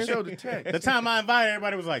 let me anywhere. show the text. The time I invited,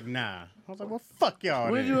 everybody was like, "Nah." I was like, "Well, fuck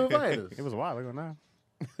y'all." When then." you invite us? It was a while ago now.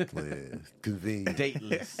 Yeah, convenient.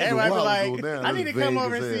 Dateless. Everybody while was like, ago now. "I need to That was come vague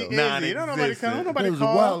over and as see hell. Izzy." Non-existent. Don't nobody come. Don't That nobody was a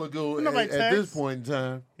call. while ago. Don't nobody At this text. point in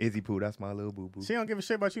time, Izzy Poo, that's my little boo boo. She don't give a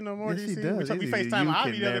shit about you no more, Yes, DC. she does. We Izzy, FaceTime you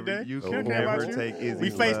Avi can the other never- day. you She can don't care never about you. take Izzy We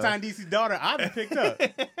love. FaceTime DC's daughter. Avi picked up.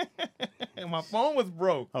 And my phone was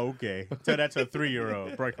broke. Oh, okay. Tell that to a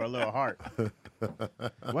 3-year-old. Break her little heart.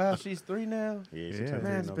 Wow, she's 3 now. Yeah, she yeah. turned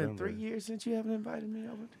Man, it's been 3 years since you haven't invited me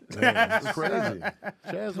over. man, it's crazy.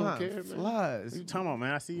 Chaz don't Time care, man. flies. What you talking about,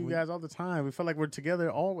 man? I see you guys all the time. We feel like we're together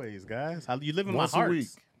always, guys. You live in Once a my hearts. week.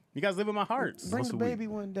 You guys live in my hearts. Bring Once the a week. baby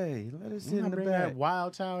one day. Let us sit I'm in not the bring back. that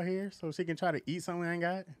wild child here so she can try to eat something I ain't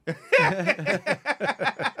got.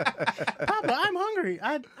 Papa, I'm hungry.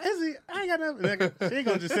 I ain't got nothing. Like, she ain't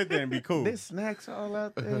gonna just sit there and be cool. There's snacks all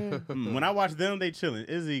out there. When I watch them, they chilling.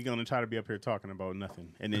 Izzy gonna try to be up here talking about nothing,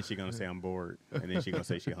 and then she gonna say I'm bored, and then she gonna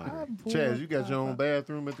say she hungry. Chaz, you got your own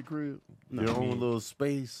bathroom at the crib? No, Your me. own little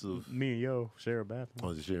space of. Me and yo share a bathroom. Oh,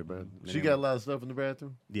 it's a shared bathroom. She Yeah. got a lot of stuff in the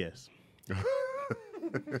bathroom. Yes.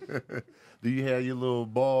 Do you have your little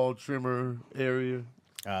ball trimmer area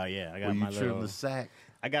Yeah, I where got you my trim little. the sack?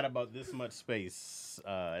 I got about this much space,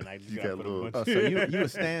 and I just You gotta got put little- a bunch. Oh, so you a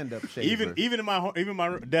stand-up shaver. even in my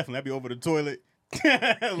definitely I'd be over the toilet. You're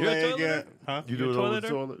a Leg, toileter? huh? You You do a it over the toileter?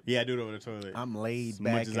 toilet? Yeah, I do it over the toilet. I'm laid As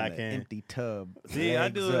back much as in I an can. empty tub. See, I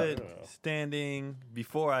legs do up. it standing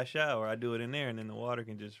before I shower. I do it in there, and then the water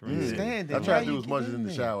can just rinse it. Standing. I try How to do you as much get in the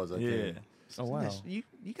there? shower as I Yeah. can. Oh wow. You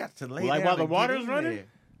got to lay Like down while the and get water's in running?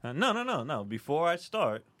 there. No. Before I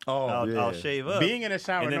start, Oh, I'll yeah. shave up. Being in a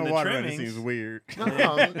shower, And then no the water running trimmings. seems weird. No,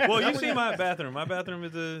 Well, you see my bathroom. My bathroom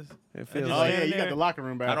is a. It I feels just Oh like yeah, stand you got there. the locker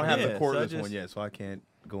room I bathroom. don't have Yeah, the so I cordless just- one yet, so I can't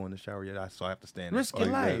go in the shower yet. So I have to stand. Risk there.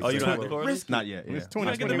 your life. Oh, you don't have the Risk cordless? it. Not yet. Yeah. It's You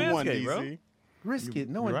gotta get the 2021, Manscaped, bro. DC. Risk it.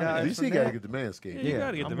 No one You're right. dies. You still from got to that. get the manscape. You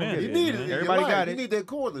gotta get the I'm man. gonna You get need it, it. man. in your Everybody life. got You it. need that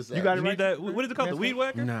cordless. You got You it need that. What is it called? The weed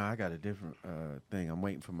whacker? Nah, I got a different thing. I'm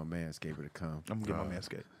waiting for my manscaper to come. I'm gonna get my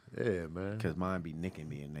manscape. Yeah, man. Cause mine be nicking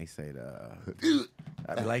me, and they say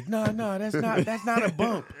I'd be like, no, that's not a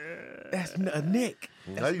bump. That's a nick.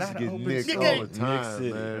 I used to not get open nicked city. all the time,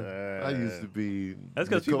 City. man. I used to be. That's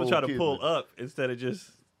because people Nicole try to Kidman. pull up instead of just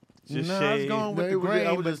No, I was shave. going with They the would, I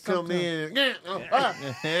grain, would but just come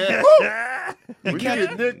sometimes- in. When you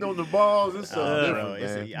get nicked on the balls, it's something Bro, different,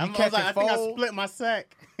 it's man. a, I'm, I, catch was like, a I think I fold? split my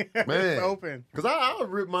sack. Man. It's open. Cause I would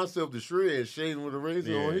rip myself to shreds shaving with a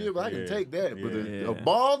razor on Yeah, here, but I can yeah, take that. But yeah. a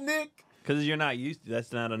ball nick, Because you're not used to.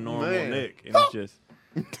 That's not a normal Man. nick. And it's just.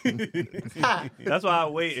 That's why I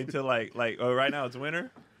wait until like right now it's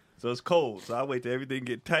winter, So it's cold. So I wait till everything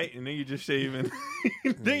get tight, and then you're just shaving.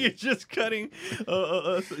 Then you're just cutting,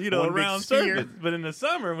 One big around sphere. surface. But in the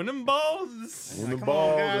summer, when them balls, When the Come on,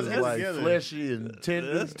 ball guys, is that's like together. fleshy and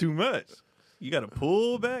tender. that's too much. You got to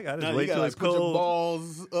pull back. I just No, wait you till gotta it's put your cold.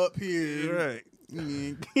 balls up here. Right.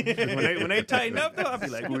 Mm. when they tighten up, though, I'll be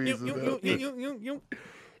like, Squeeze it up.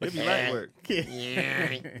 It'd be light work.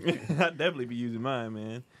 I'd definitely be using mine,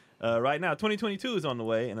 man. Right now, 2022 is on the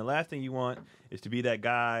way, and the last thing you want is to be that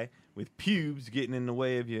guy with pubes getting in the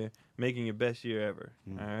way of you making your best year ever.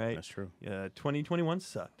 All right? That's true. 2021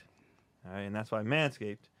 sucked. All right, and that's why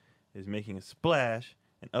Manscaped is making a splash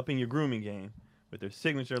and upping your grooming game with their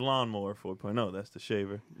signature lawnmower 4.0. That's the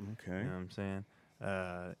shaver. Okay. You know what I'm saying?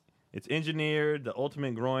 It's engineered the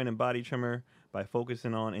ultimate groin and body trimmer by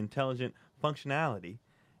focusing on intelligent functionality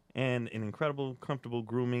and an incredible, comfortable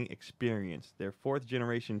grooming experience. Their 4th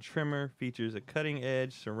generation trimmer features a cutting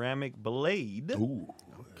edge ceramic blade Ooh.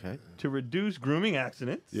 Okay. to reduce grooming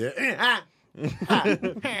accidents. Yeah.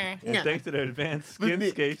 And thanks to their advanced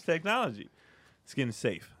SkinScape technology. Skin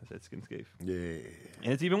safe. I said skin safe. Yeah.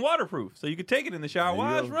 And it's even waterproof, so you can take it in the shower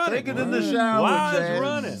while it's running. Take it in the shower, While it's Chaz.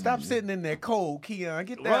 running. Stop sitting in there cold, Keon.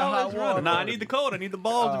 Get that While hot it's water. running. Nah, I need the cold. I need the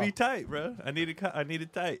balls to be tight, bro. I need it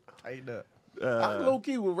tight. Tighten up. I low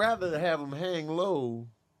key would rather have them hang low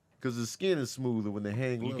because the skin is smoother when they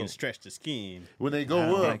hang You low. can stretch the skin. When they I go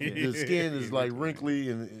don't up, like it. the skin is like wrinkly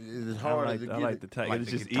and it's harder to get. I like the tight. Like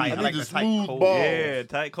It's the just tight- easy. I I need like the the tight smooth cold. balls. Yeah,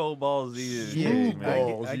 tight cold balls is easy. Smooth man.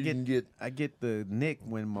 balls. I you get- can get. I get the nick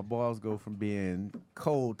when my balls go from being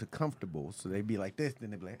cold to comfortable. So they be like this,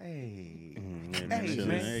 then they be like, hey. Hey, man.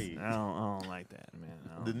 Hey. I don't like that, man.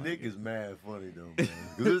 I don't The like nick it. is mad funny though, man.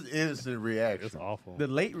 Because it's instant reaction. That's awful. The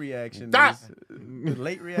late reaction Ah! is the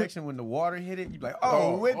late reaction when the water hit it, you be like,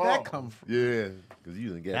 oh, where'd that come from? Yeah, because you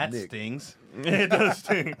done got That nick. stings. It does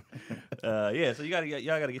sting. Yeah, so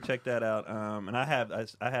y'all gotta check that out. And I have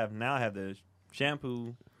the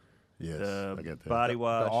shampoo, Yes, the I got that. body The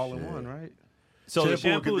wash. all in one, right? So the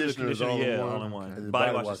Shampoo and shampoo is the conditioner conditioner, is yeah, all in all in one. one. And the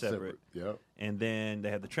Body wash is separate. Yep. And then they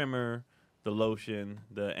have the trimmer, the lotion,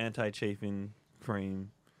 the anti-chafing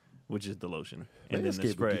cream, which is the lotion, and then the Manscaped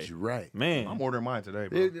will spray. get you right. Man, I'm ordering mine today,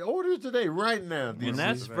 bro. Order it today, right now. and DC.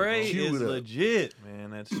 that spray Chew is it up. legit,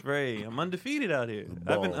 man. That spray. I'm undefeated out here.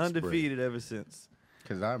 The I've been ball spray. undefeated ever since.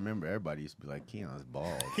 Because I remember everybody used to be like, Keon's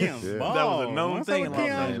balls. Keon's Yeah. balls. That was a known What's thing up in with Los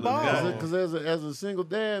Keon's Angeles, balls? guys. Because as a single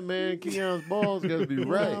dad, man, Keon's balls got to be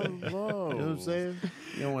right. You know what I'm saying?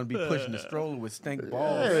 You don't want to be pushing the stroller with stink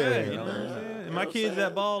balls. Yeah. Yeah, you know what I'm saying? And my kids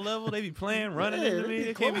at ball level, they be playing, running Yeah, into they me. be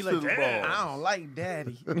They can't be close like, to the damn. ball. I don't like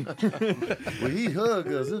daddy. When he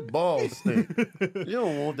hug us, his balls stink. You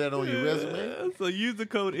don't want that on your resume. So use the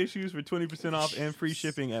code ISSUES for 20% off and free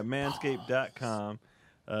shipping at manscaped.com.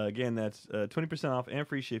 Again, that's 20% off and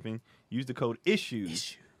free shipping. Use the code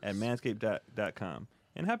ISSUES at manscaped.com.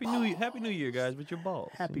 And happy New Year, guys, with your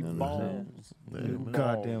balls. Happy You know what I'm saying? balls.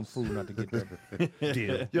 Goddamn fool not to get that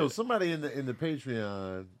deal. Yo, somebody in the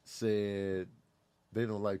Patreon said they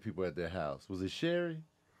don't like people at their house. Was it Sherry?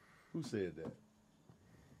 Who said that?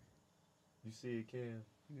 You see it, Cam?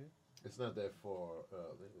 Yeah. It's not that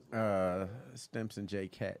far. Stimson J.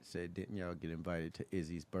 Cat said, didn't y'all get invited to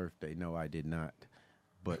Izzy's birthday? No, I did not.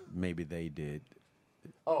 But maybe they did.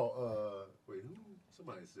 Wait, who?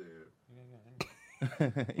 Somebody said.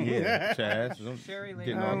 Yeah, Chaz. Sherry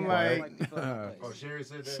Getting later. all I quiet. people at my Oh, place. Sherry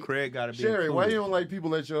said that. Craig got to be Sherry, why included. you don't like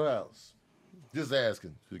people at your house? Just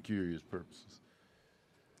asking for curious purposes.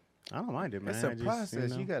 I don't mind it, man. It's a I just,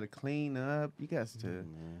 process. You know. got to clean up. You got to.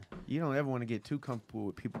 You don't ever want to get too comfortable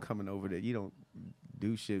with people coming over that you don't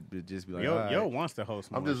do shit to just be like, Yo, all right. yo wants to host.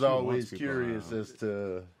 I'm more. just She always wants people curious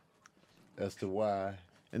around. as to why.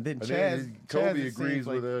 And then And Chaz, then Kobe Chaz agrees seems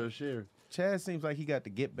like, with Sherry. Chaz seems like he got the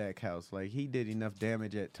get back house. Like he did enough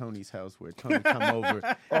damage at Tony's house where Tony come over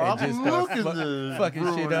I'm and just start looking to fucking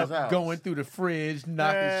ruin shit his up, house. going through the fridge,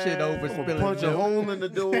 knocking shit over, I'm gonna spilling punch a milk. hole in the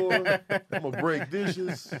door. I'm gonna break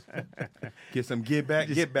dishes. Get some get back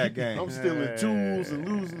game. I'm stealing tools and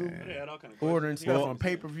losing them. ordering stuff Well, on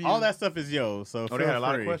pay-per-view. All that stuff is yo. So Oh, they had a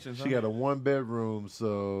lot of free. questions. She got a 1-bedroom,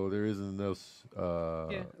 so there isn't enough. Yeah,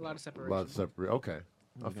 a lot of separation. Separate. Okay,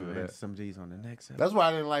 I We're feel gonna add that. some of these on the next episode. That's why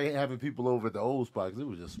I didn't like having people over at the old spot because it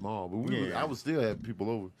was just small. But Yeah. I would still have people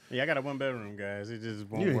over. Yeah, I got a 1-bedroom, guys. It just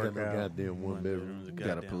won't You ain't work got no out. goddamn 1-bedroom. You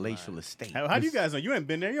got a palatial estate. How do you guys know? You ain't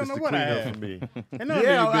been there. You don't know what I had. for me. I know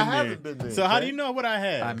Yeah, you I been haven't there. been there, So how do Jay. you know what I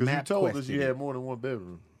had? I Because you map told us quested you it. had more than 1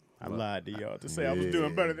 bedroom. I lied to y'all to say I was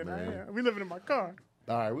doing better than I man. am. We living in my car.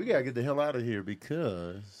 All right, we gotta get the hell out of here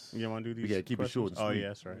because You want to do these? We gotta keep it short and questions? Oh sweet. yeah,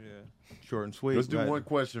 that's right. Short and sweet. let's do Right. one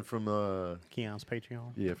question from Keon's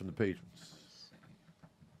Patreon. from the patrons.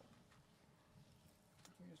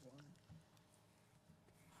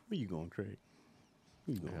 Where you going, Craig?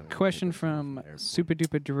 Where you going? Question from Super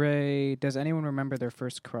Duper Dre. Does anyone remember their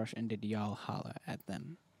first crush and did y'all holla at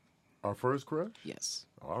them? Our first crush? Yes.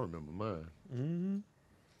 Oh, I remember mine.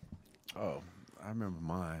 Oh, I remember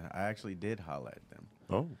mine. I actually did holler at them.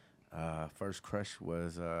 Oh. First crush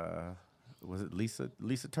was it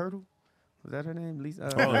Lisa Turtle? Was that her name? Lisa.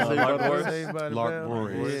 Lark Boris? Saved by the Lark Bell?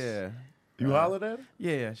 Boris. Yeah. You hollered at her?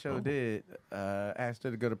 Yeah, I sure did. Asked her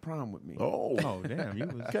to go to prom with me. Oh. Oh damn, you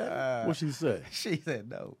was Okay. What she say? She said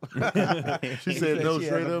no. She said no she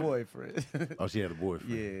straight had a up? boyfriend. Oh, she had a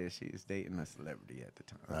boyfriend. Yeah, she was dating a celebrity at the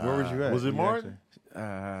time. Where was you at? Was it You Martin?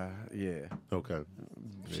 Yeah. Okay.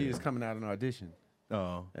 She was coming out an audition,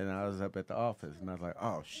 Oh, and I was up at the office, and I was like,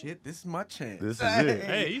 "Oh shit, this is my chance." This is it.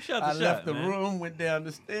 Hey, you shot the I shot, left the man. room, went down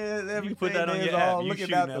the stairs. Everything put that on they your was app. all You looking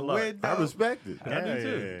shooting out that the lark. window. I respect it. I do yeah,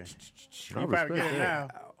 too. yeah. I You probably respect get it that. now.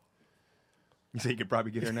 you say you could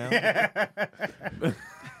probably get her now.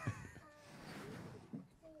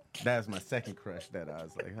 That's my second crush. That I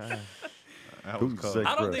was like, ah. That Who's was cold. second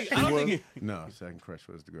I don't crush? think. I don't think. No, second crush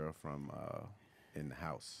was the girl from In the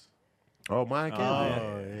House. Oh, Maya Campbell.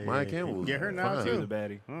 yeah, Maya yeah. Campbell was Get her now, fine. She was too. a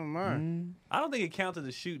baddie. Oh my. I don't think it counts as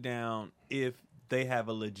a shoot down if they have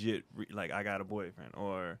a legit like I got a boyfriend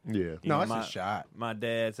or Yeah. you No, know, it's my, a shot. My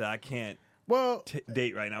dad said I can't Well,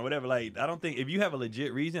 date right now. Whatever. Like I don't think if you have a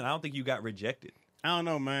legit reason, I don't think you got rejected. I don't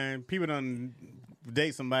know, man. People don't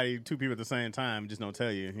date somebody, two people at the same time, just don't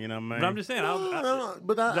tell you. You know what I mean? But I'm just saying.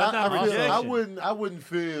 But That's not I rejection. wouldn't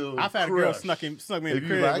feel. I've had a girl crushed. snuck me in If the you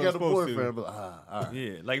crib. like, I when got a supposed boyfriend, to. I'd be like, all right.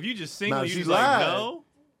 yeah. Like if you just single, Now, you she just lied. like no.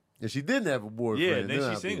 If she didn't have a boyfriend, Yeah. Then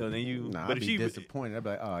I'd she's be- single. Then you. Nah, but I'd if be she. disappointed. I'd be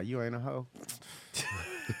like, "Oh, you ain't a hoe."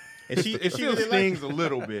 If she It still really stings a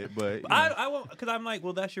little bit, but you know. I won't because I'm like,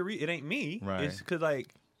 well, that's your. It ain't me. Right. It's because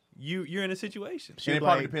like you're in a situation. She and it like-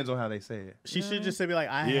 probably depends on how they say it. She should just say, be like,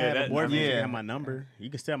 I Yeah, had that- a boyfriend. You yeah. can have my number. You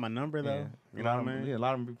can still have my number, though. You know what I mean? Yeah, a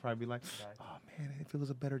lot of them would probably be like, "Oh man, if it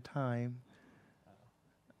was a better time,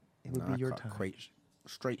 it would Nah, be your I caught time."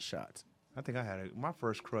 straight shots. I think I had my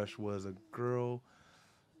first crush was a girl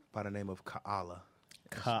by the name of Kaala.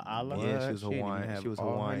 Kaala? Yeah, What? she was She didn't even Hawaiian. have She was all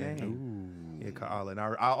her Hawaiian. name. Yeah, Kaala. And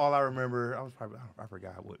all I remember, I was probably I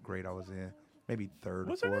forgot what grade I was in, maybe third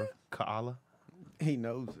What's or her fourth. Kaala. He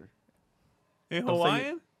knows her. In Don't say you-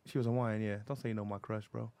 Hawaiian, She was Hawaiian. Yeah, don't say you know my crush,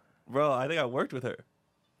 bro. bro. I think I worked with her.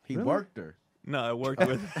 He Really? worked her. No, I worked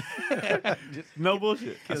with. No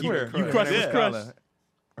bullshit. I swear, you crushed his Her crush. Kaala.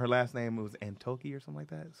 Her last name was Antoki or something like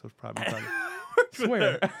that, so it's probably.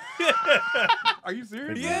 Swear. Are you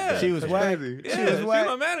serious? Yeah. She was That's whack. crazy. Yeah, She was she's whack.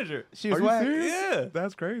 my manager. She was Are you whack. serious? Yeah.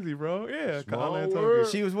 That's crazy, bro. Yeah, Small Kaala world.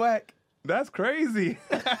 Antoki. She was whack. That's crazy.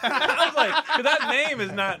 I was like, because that name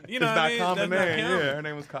is not, you know, It's what I not mean? common That's name. not common. Yeah, her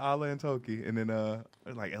name was Kaala and Toki, and then it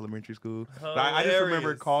was like elementary school. But I just remember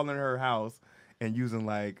Hilarious. calling her house and using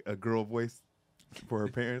like a girl voice for her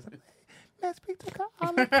parents. Let's speak to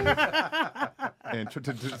Kaala. And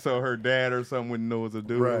so her dad or something wouldn't know it was a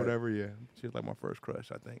dude Right. or whatever. Yeah, she was like my first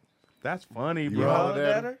crush, I think. That's funny, You bro. hollered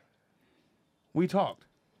at her? We talked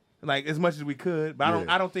like as much as we could, but Yeah.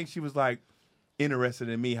 I don't think she was like interested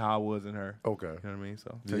in me how I was in her. Okay. You know what I mean?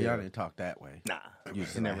 So So y'all didn't talk that way. nah, You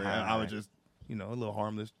just never. like, I was "Hi." just a little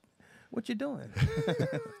harmless. What you doing?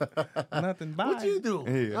 Nothing. Bye. What you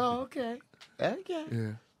doing? Yeah. Oh, okay. Okay.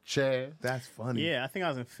 Yeah. Chad. That's funny. Yeah, I think I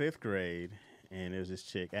was in 5th grade, and it was this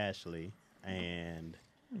chick, Ashley, and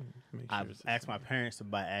I asked my parents to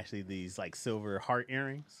buy Ashley these like silver heart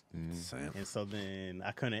earrings, Sam. and so then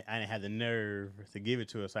I didn't have the nerve to give it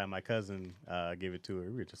to her, so I had my cousin give it to her.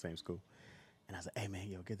 We were at the same school, and I was like, "Hey man,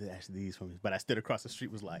 yo, get Ashley these for me." But I stood across the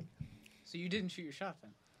street, was like, So you didn't shoot your shot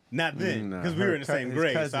then? not then, Nah, because we her were in the same his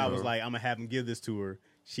grade. So cousin, I was bro. like, I'm gonna have him give this to her.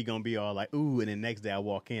 She gonna be all like, ooh, and then next day I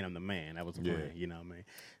walk in, I'm the man. That was a friend, you know what I mean?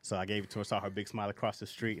 So I gave it to her, saw her big smile across the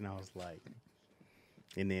street, and I was like,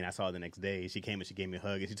 and then I saw her the next day. She came and she gave me a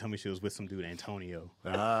hug, and she told me she was with some dude, Antonio.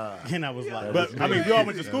 And I was like, but I mean, we all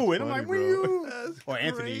went to school with. I'm like, where you? Or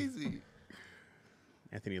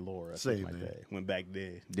Anthony Laura, or something Same like name. that. Went back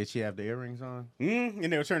there. Did she have the earrings on?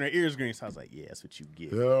 And they were turning their ears green, so I was like, yeah, that's what you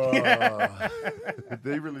get. They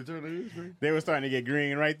really turned their ears green? They were starting to get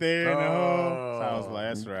green right there in the hole. So I was like,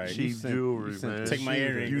 that's right. Cheap sent- jewelry, you sent man. the Take my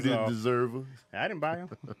earrings You didn't off. deserve them. I didn't buy them.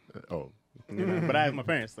 Oh. You know, but I asked my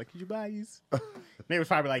parents, like, could you buy these? They was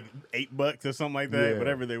probably like $8 or something like that, Yeah.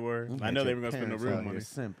 whatever they were. I know they were gonna spend the Parents real out here money.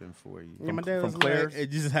 simping for you. Yeah, my dad from was Claire's? like, hey,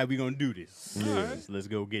 this is how we gonna do this. Yeah. Let's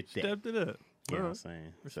go get that. Stepped it up. You know what I'm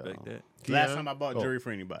saying? Respect So, that. Last Yeah. time I bought Oh. jewelry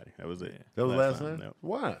for anybody. That was it. That was last time? Yep.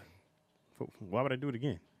 Why? Why would I do it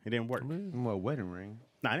again? It didn't work. Well, wedding ring.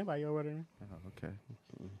 Nah, anybody your wedding? Oh, okay.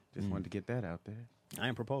 Just wanted to get that out there. I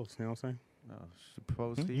ain't proposed. You know what I'm saying? No,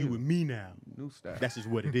 supposed to You and me now. New style. That's just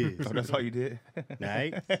what it is. Oh, that's all you did.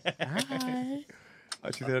 Right?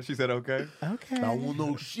 Alright. She said okay. Okay. I don't want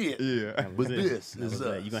no shit. Yeah. That But was it. this That is was it.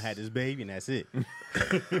 us. You gonna have this baby and that's it.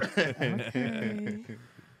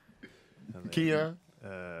 Keon?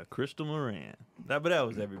 Crystal Moran. But that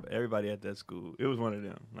was everybody. Everybody at that school. It was one of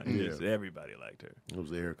them. Like Yeah. just everybody liked her. It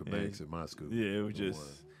was Erica Banks at my school. Yeah, it was just.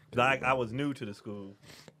 Cause I was new to the school,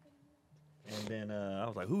 and then I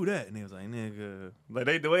was like, "Who that?" And he was like, "Nigga."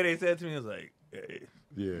 Like the way they said to me, it was like, "Hey,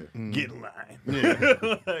 Yeah. get in line."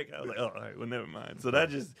 Like I was like, "Oh, all right, well, never mind." So that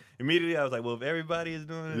just immediately I was like, "Well, if everybody is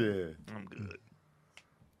doing it, Yeah. I'm good."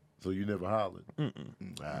 So you never hollered?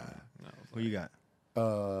 Who you got?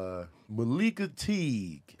 Malika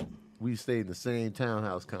Teague. We stayed in the same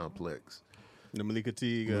townhouse complex. The Malika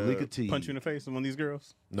Teague, Malika Teague. punch you in the face with one of these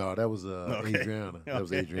girls? No, that was Okay. Adriana. That was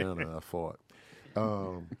Okay. Adriana I fought.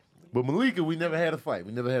 But Malika, we never had a fight.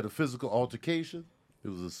 We never had a physical altercation. It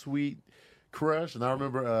was a sweet crush. And I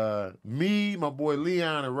remember me, my boy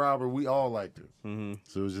Leon, and Robert, we all liked her. Mm-hmm.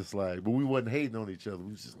 So it was just like, but we wasn't hating on each other.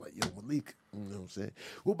 We was just like, yo, Malika. You know what I'm saying?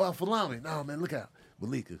 What about Falami? No, man, look out.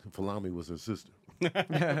 Malika. Falami was her sister.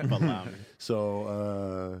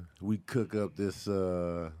 So we cook up this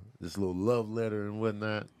this little love letter and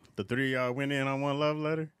whatnot. The three of y'all went in on one love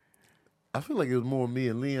letter? I feel like it was more me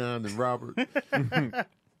and Leon than Robert.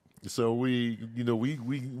 So we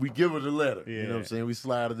give her the letter. You know what I'm Yeah. saying? We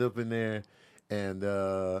slide it up in there. And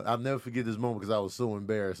I'll never forget this moment because I was so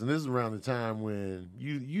embarrassed. And this is around the time when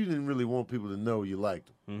you didn't really want people to know you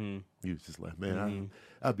liked them. Mm-hmm. You was just like, man,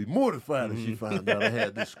 I'd be mortified if she found out I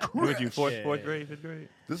had this crush. What you fourth Yeah. grade, fifth grade?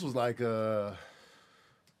 This was like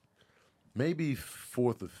maybe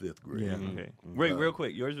 4th or 5th grade. Yeah. Okay. Wait, real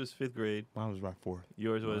quick. Yours was fifth grade. Mine was about 4th.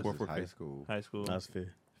 Yours was This is high school. high school. That was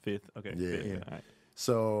fair. Fifth. Okay. Yeah. Fifth. Yeah. All right.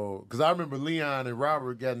 So, because I remember Leon and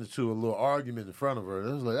Robert got into a little argument in front of her.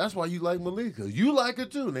 They was like, that's why you like Malika. You like her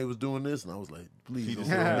too. And they was doing this. And I was like, please don't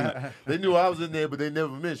say Malika. They knew I was in there, but they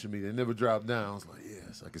never mentioned me. They never dropped down. I was like,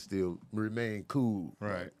 yes, I can still remain cool.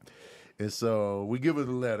 Right. And so we give her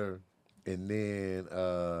the letter. And then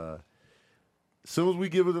as soon as we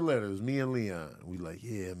give her the letter, it was me and Leon. We like,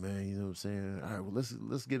 yeah, man, you know what I'm saying? All right, well,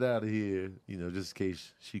 let's get out of here, just in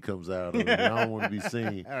case she comes out. I don't want to be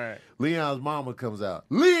seen. All right. Leon's mama comes out.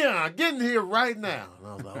 Leon, get in here right now. And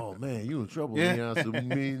I was like, oh, man, you in trouble, Yeah. Leon. So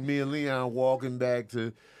me and Leon walking back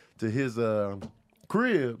to his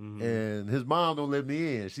crib, and his mom don't let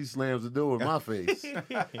me in. She slams the door in my face.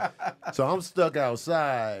 So I'm stuck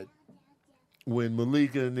outside when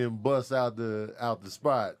Malika and them bust out the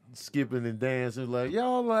spot, skipping and dancing, like,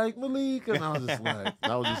 y'all like Malika? And I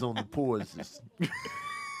was just on the porch, just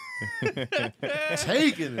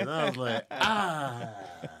taking it. I was like,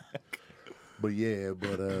 But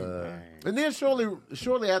and then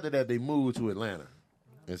shortly after that, they moved to Atlanta.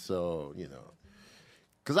 And so,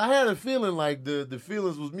 because I had a feeling like the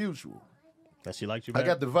feelings was mutual. That she liked you I back?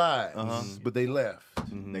 got the vibe, but they left.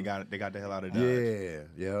 They got the hell out of Dodge. Yeah,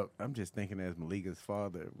 yep. I'm just thinking as Malika's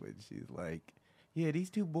father, when she's like, yeah, these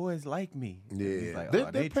two boys like me. And Yeah, he's like,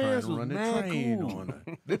 their they trying parents to was run the mad train cool. on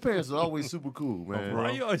her. Their parents were always super cool, man.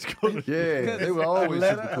 Why you always go to Yeah, they were always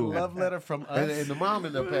super A cool. love letter from us. And the mom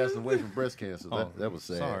ended up passing away from breast cancer. That was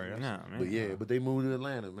sad. Sorry. Nah, man. But yeah, but they moved to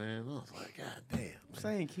Atlanta, man. I was like, God damn. I'm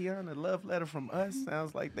saying, Keon, a love letter from us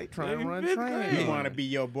sounds like they trying to run fifth train. You want to be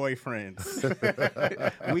your boyfriend.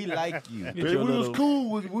 We like you. Man, your we was little- cool.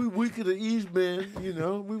 We could have eased been,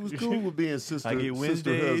 we was cool with being sister. I get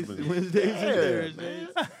sister Wednesdays husbands. and Yeah, Thursdays.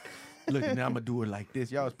 Look, now I'm going to do her like this.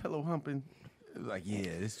 Y'all was pillow humping. It was like,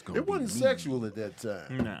 yeah, this is going to It be wasn't me. sexual at that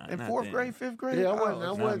time. Nah, In not 4th then. grade, 5th grade? Yeah, I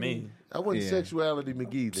Oh, me. wasn't Yeah. sexuality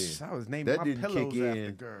McGee then. I was naming That my didn't pillows kick after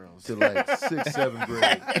in girls. to like 6th, 7th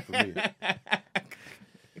grade for me.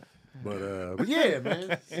 But yeah,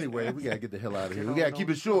 man. Anyway, we gotta get the hell out of here. We gotta keep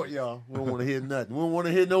it short, y'all. We don't want to hear nothing. We don't want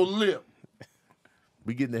to hear no lip.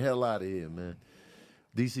 We getting the hell out of here, man.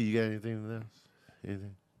 DC, you got anything else?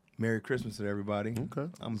 Anything? Merry Christmas to everybody. Okay.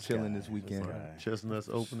 I'm chilling this weekend. Chestnuts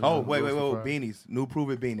open. Oh, wait. Beanies. New Prove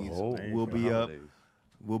It Beanies. Oh, We'll for the be up. holidays.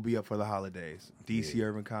 We'll be up for the holidays.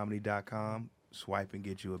 DCUrbancomedy.com. Swipe and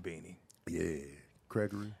get you a beanie. Yeah.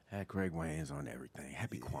 Gregory. Had Greg Wayne's on everything.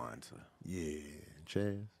 Happy Kwanzaa. Yeah.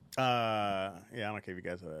 Chaz. Yeah, I don't care if you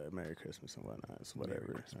guys Merry Christmas and whatnot. It's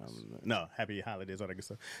whatever. No, Happy Holidays, all that good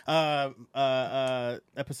stuff.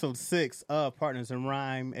 Episode 6 of Partners in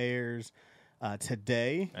Rhyme airs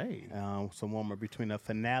today. Hey. So one more between the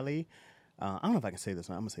finale. I don't know if I can say this.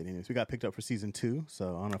 I'm gonna say it anyways. We got picked up for season 2,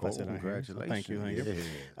 so I don't know if I said it on here. So Congratulations. thank you.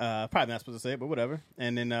 Yeah. Probably not supposed to say it, but whatever.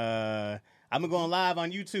 And then I've been going live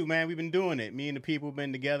on YouTube, man. We've been doing it. Me and the people have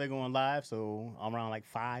been together going live. So around like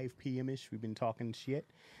 5 p.m.-ish, we've been talking shit.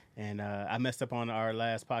 And I messed up on our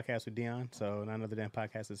last podcast with Dion. So none other than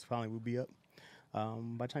podcast is finally will be up.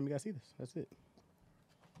 By the time you guys see this, that's it.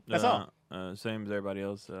 That's all. Same as everybody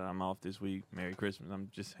else. I'm off this week. Merry Christmas. I'm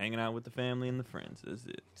just hanging out with the family and the friends. That's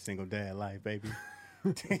it. Single dad life, baby.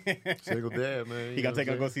 Single dad, man. He got to take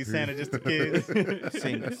him go see Santa, just the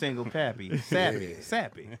kids. Single pappy.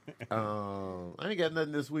 Sappy. I ain't got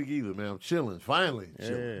nothing this week either, man. I'm chilling. Finally.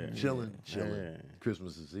 Chilling. Yeah.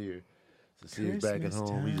 Christmas is here. Cecilia's back at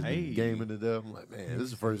home. He's been gaming it up. I'm like, man, this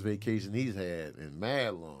is the first vacation he's had in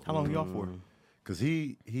mad long. How long are y'all for? Because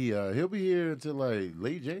he'll be here until like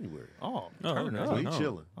late January. Oh, okay. So he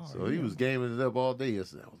chilling. So he was gaming it up all day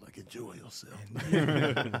yesterday. I was like, enjoy yourself.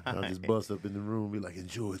 I just bust up in the room and be like,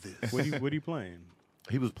 enjoy this. What are you playing?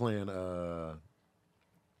 He was playing,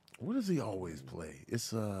 what does he always play?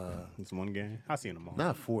 It's one game. I seen him all.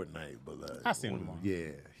 not Fortnite, but I seen him all.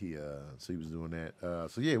 Yeah, so he was doing that.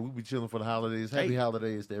 So yeah, we'll be chilling for the holidays. Happy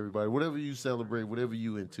holidays to everybody. Whatever you celebrate, whatever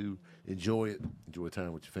you into, enjoy it. Enjoy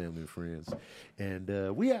time with your family and friends.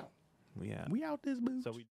 And we out. We out. We out this booth. So we.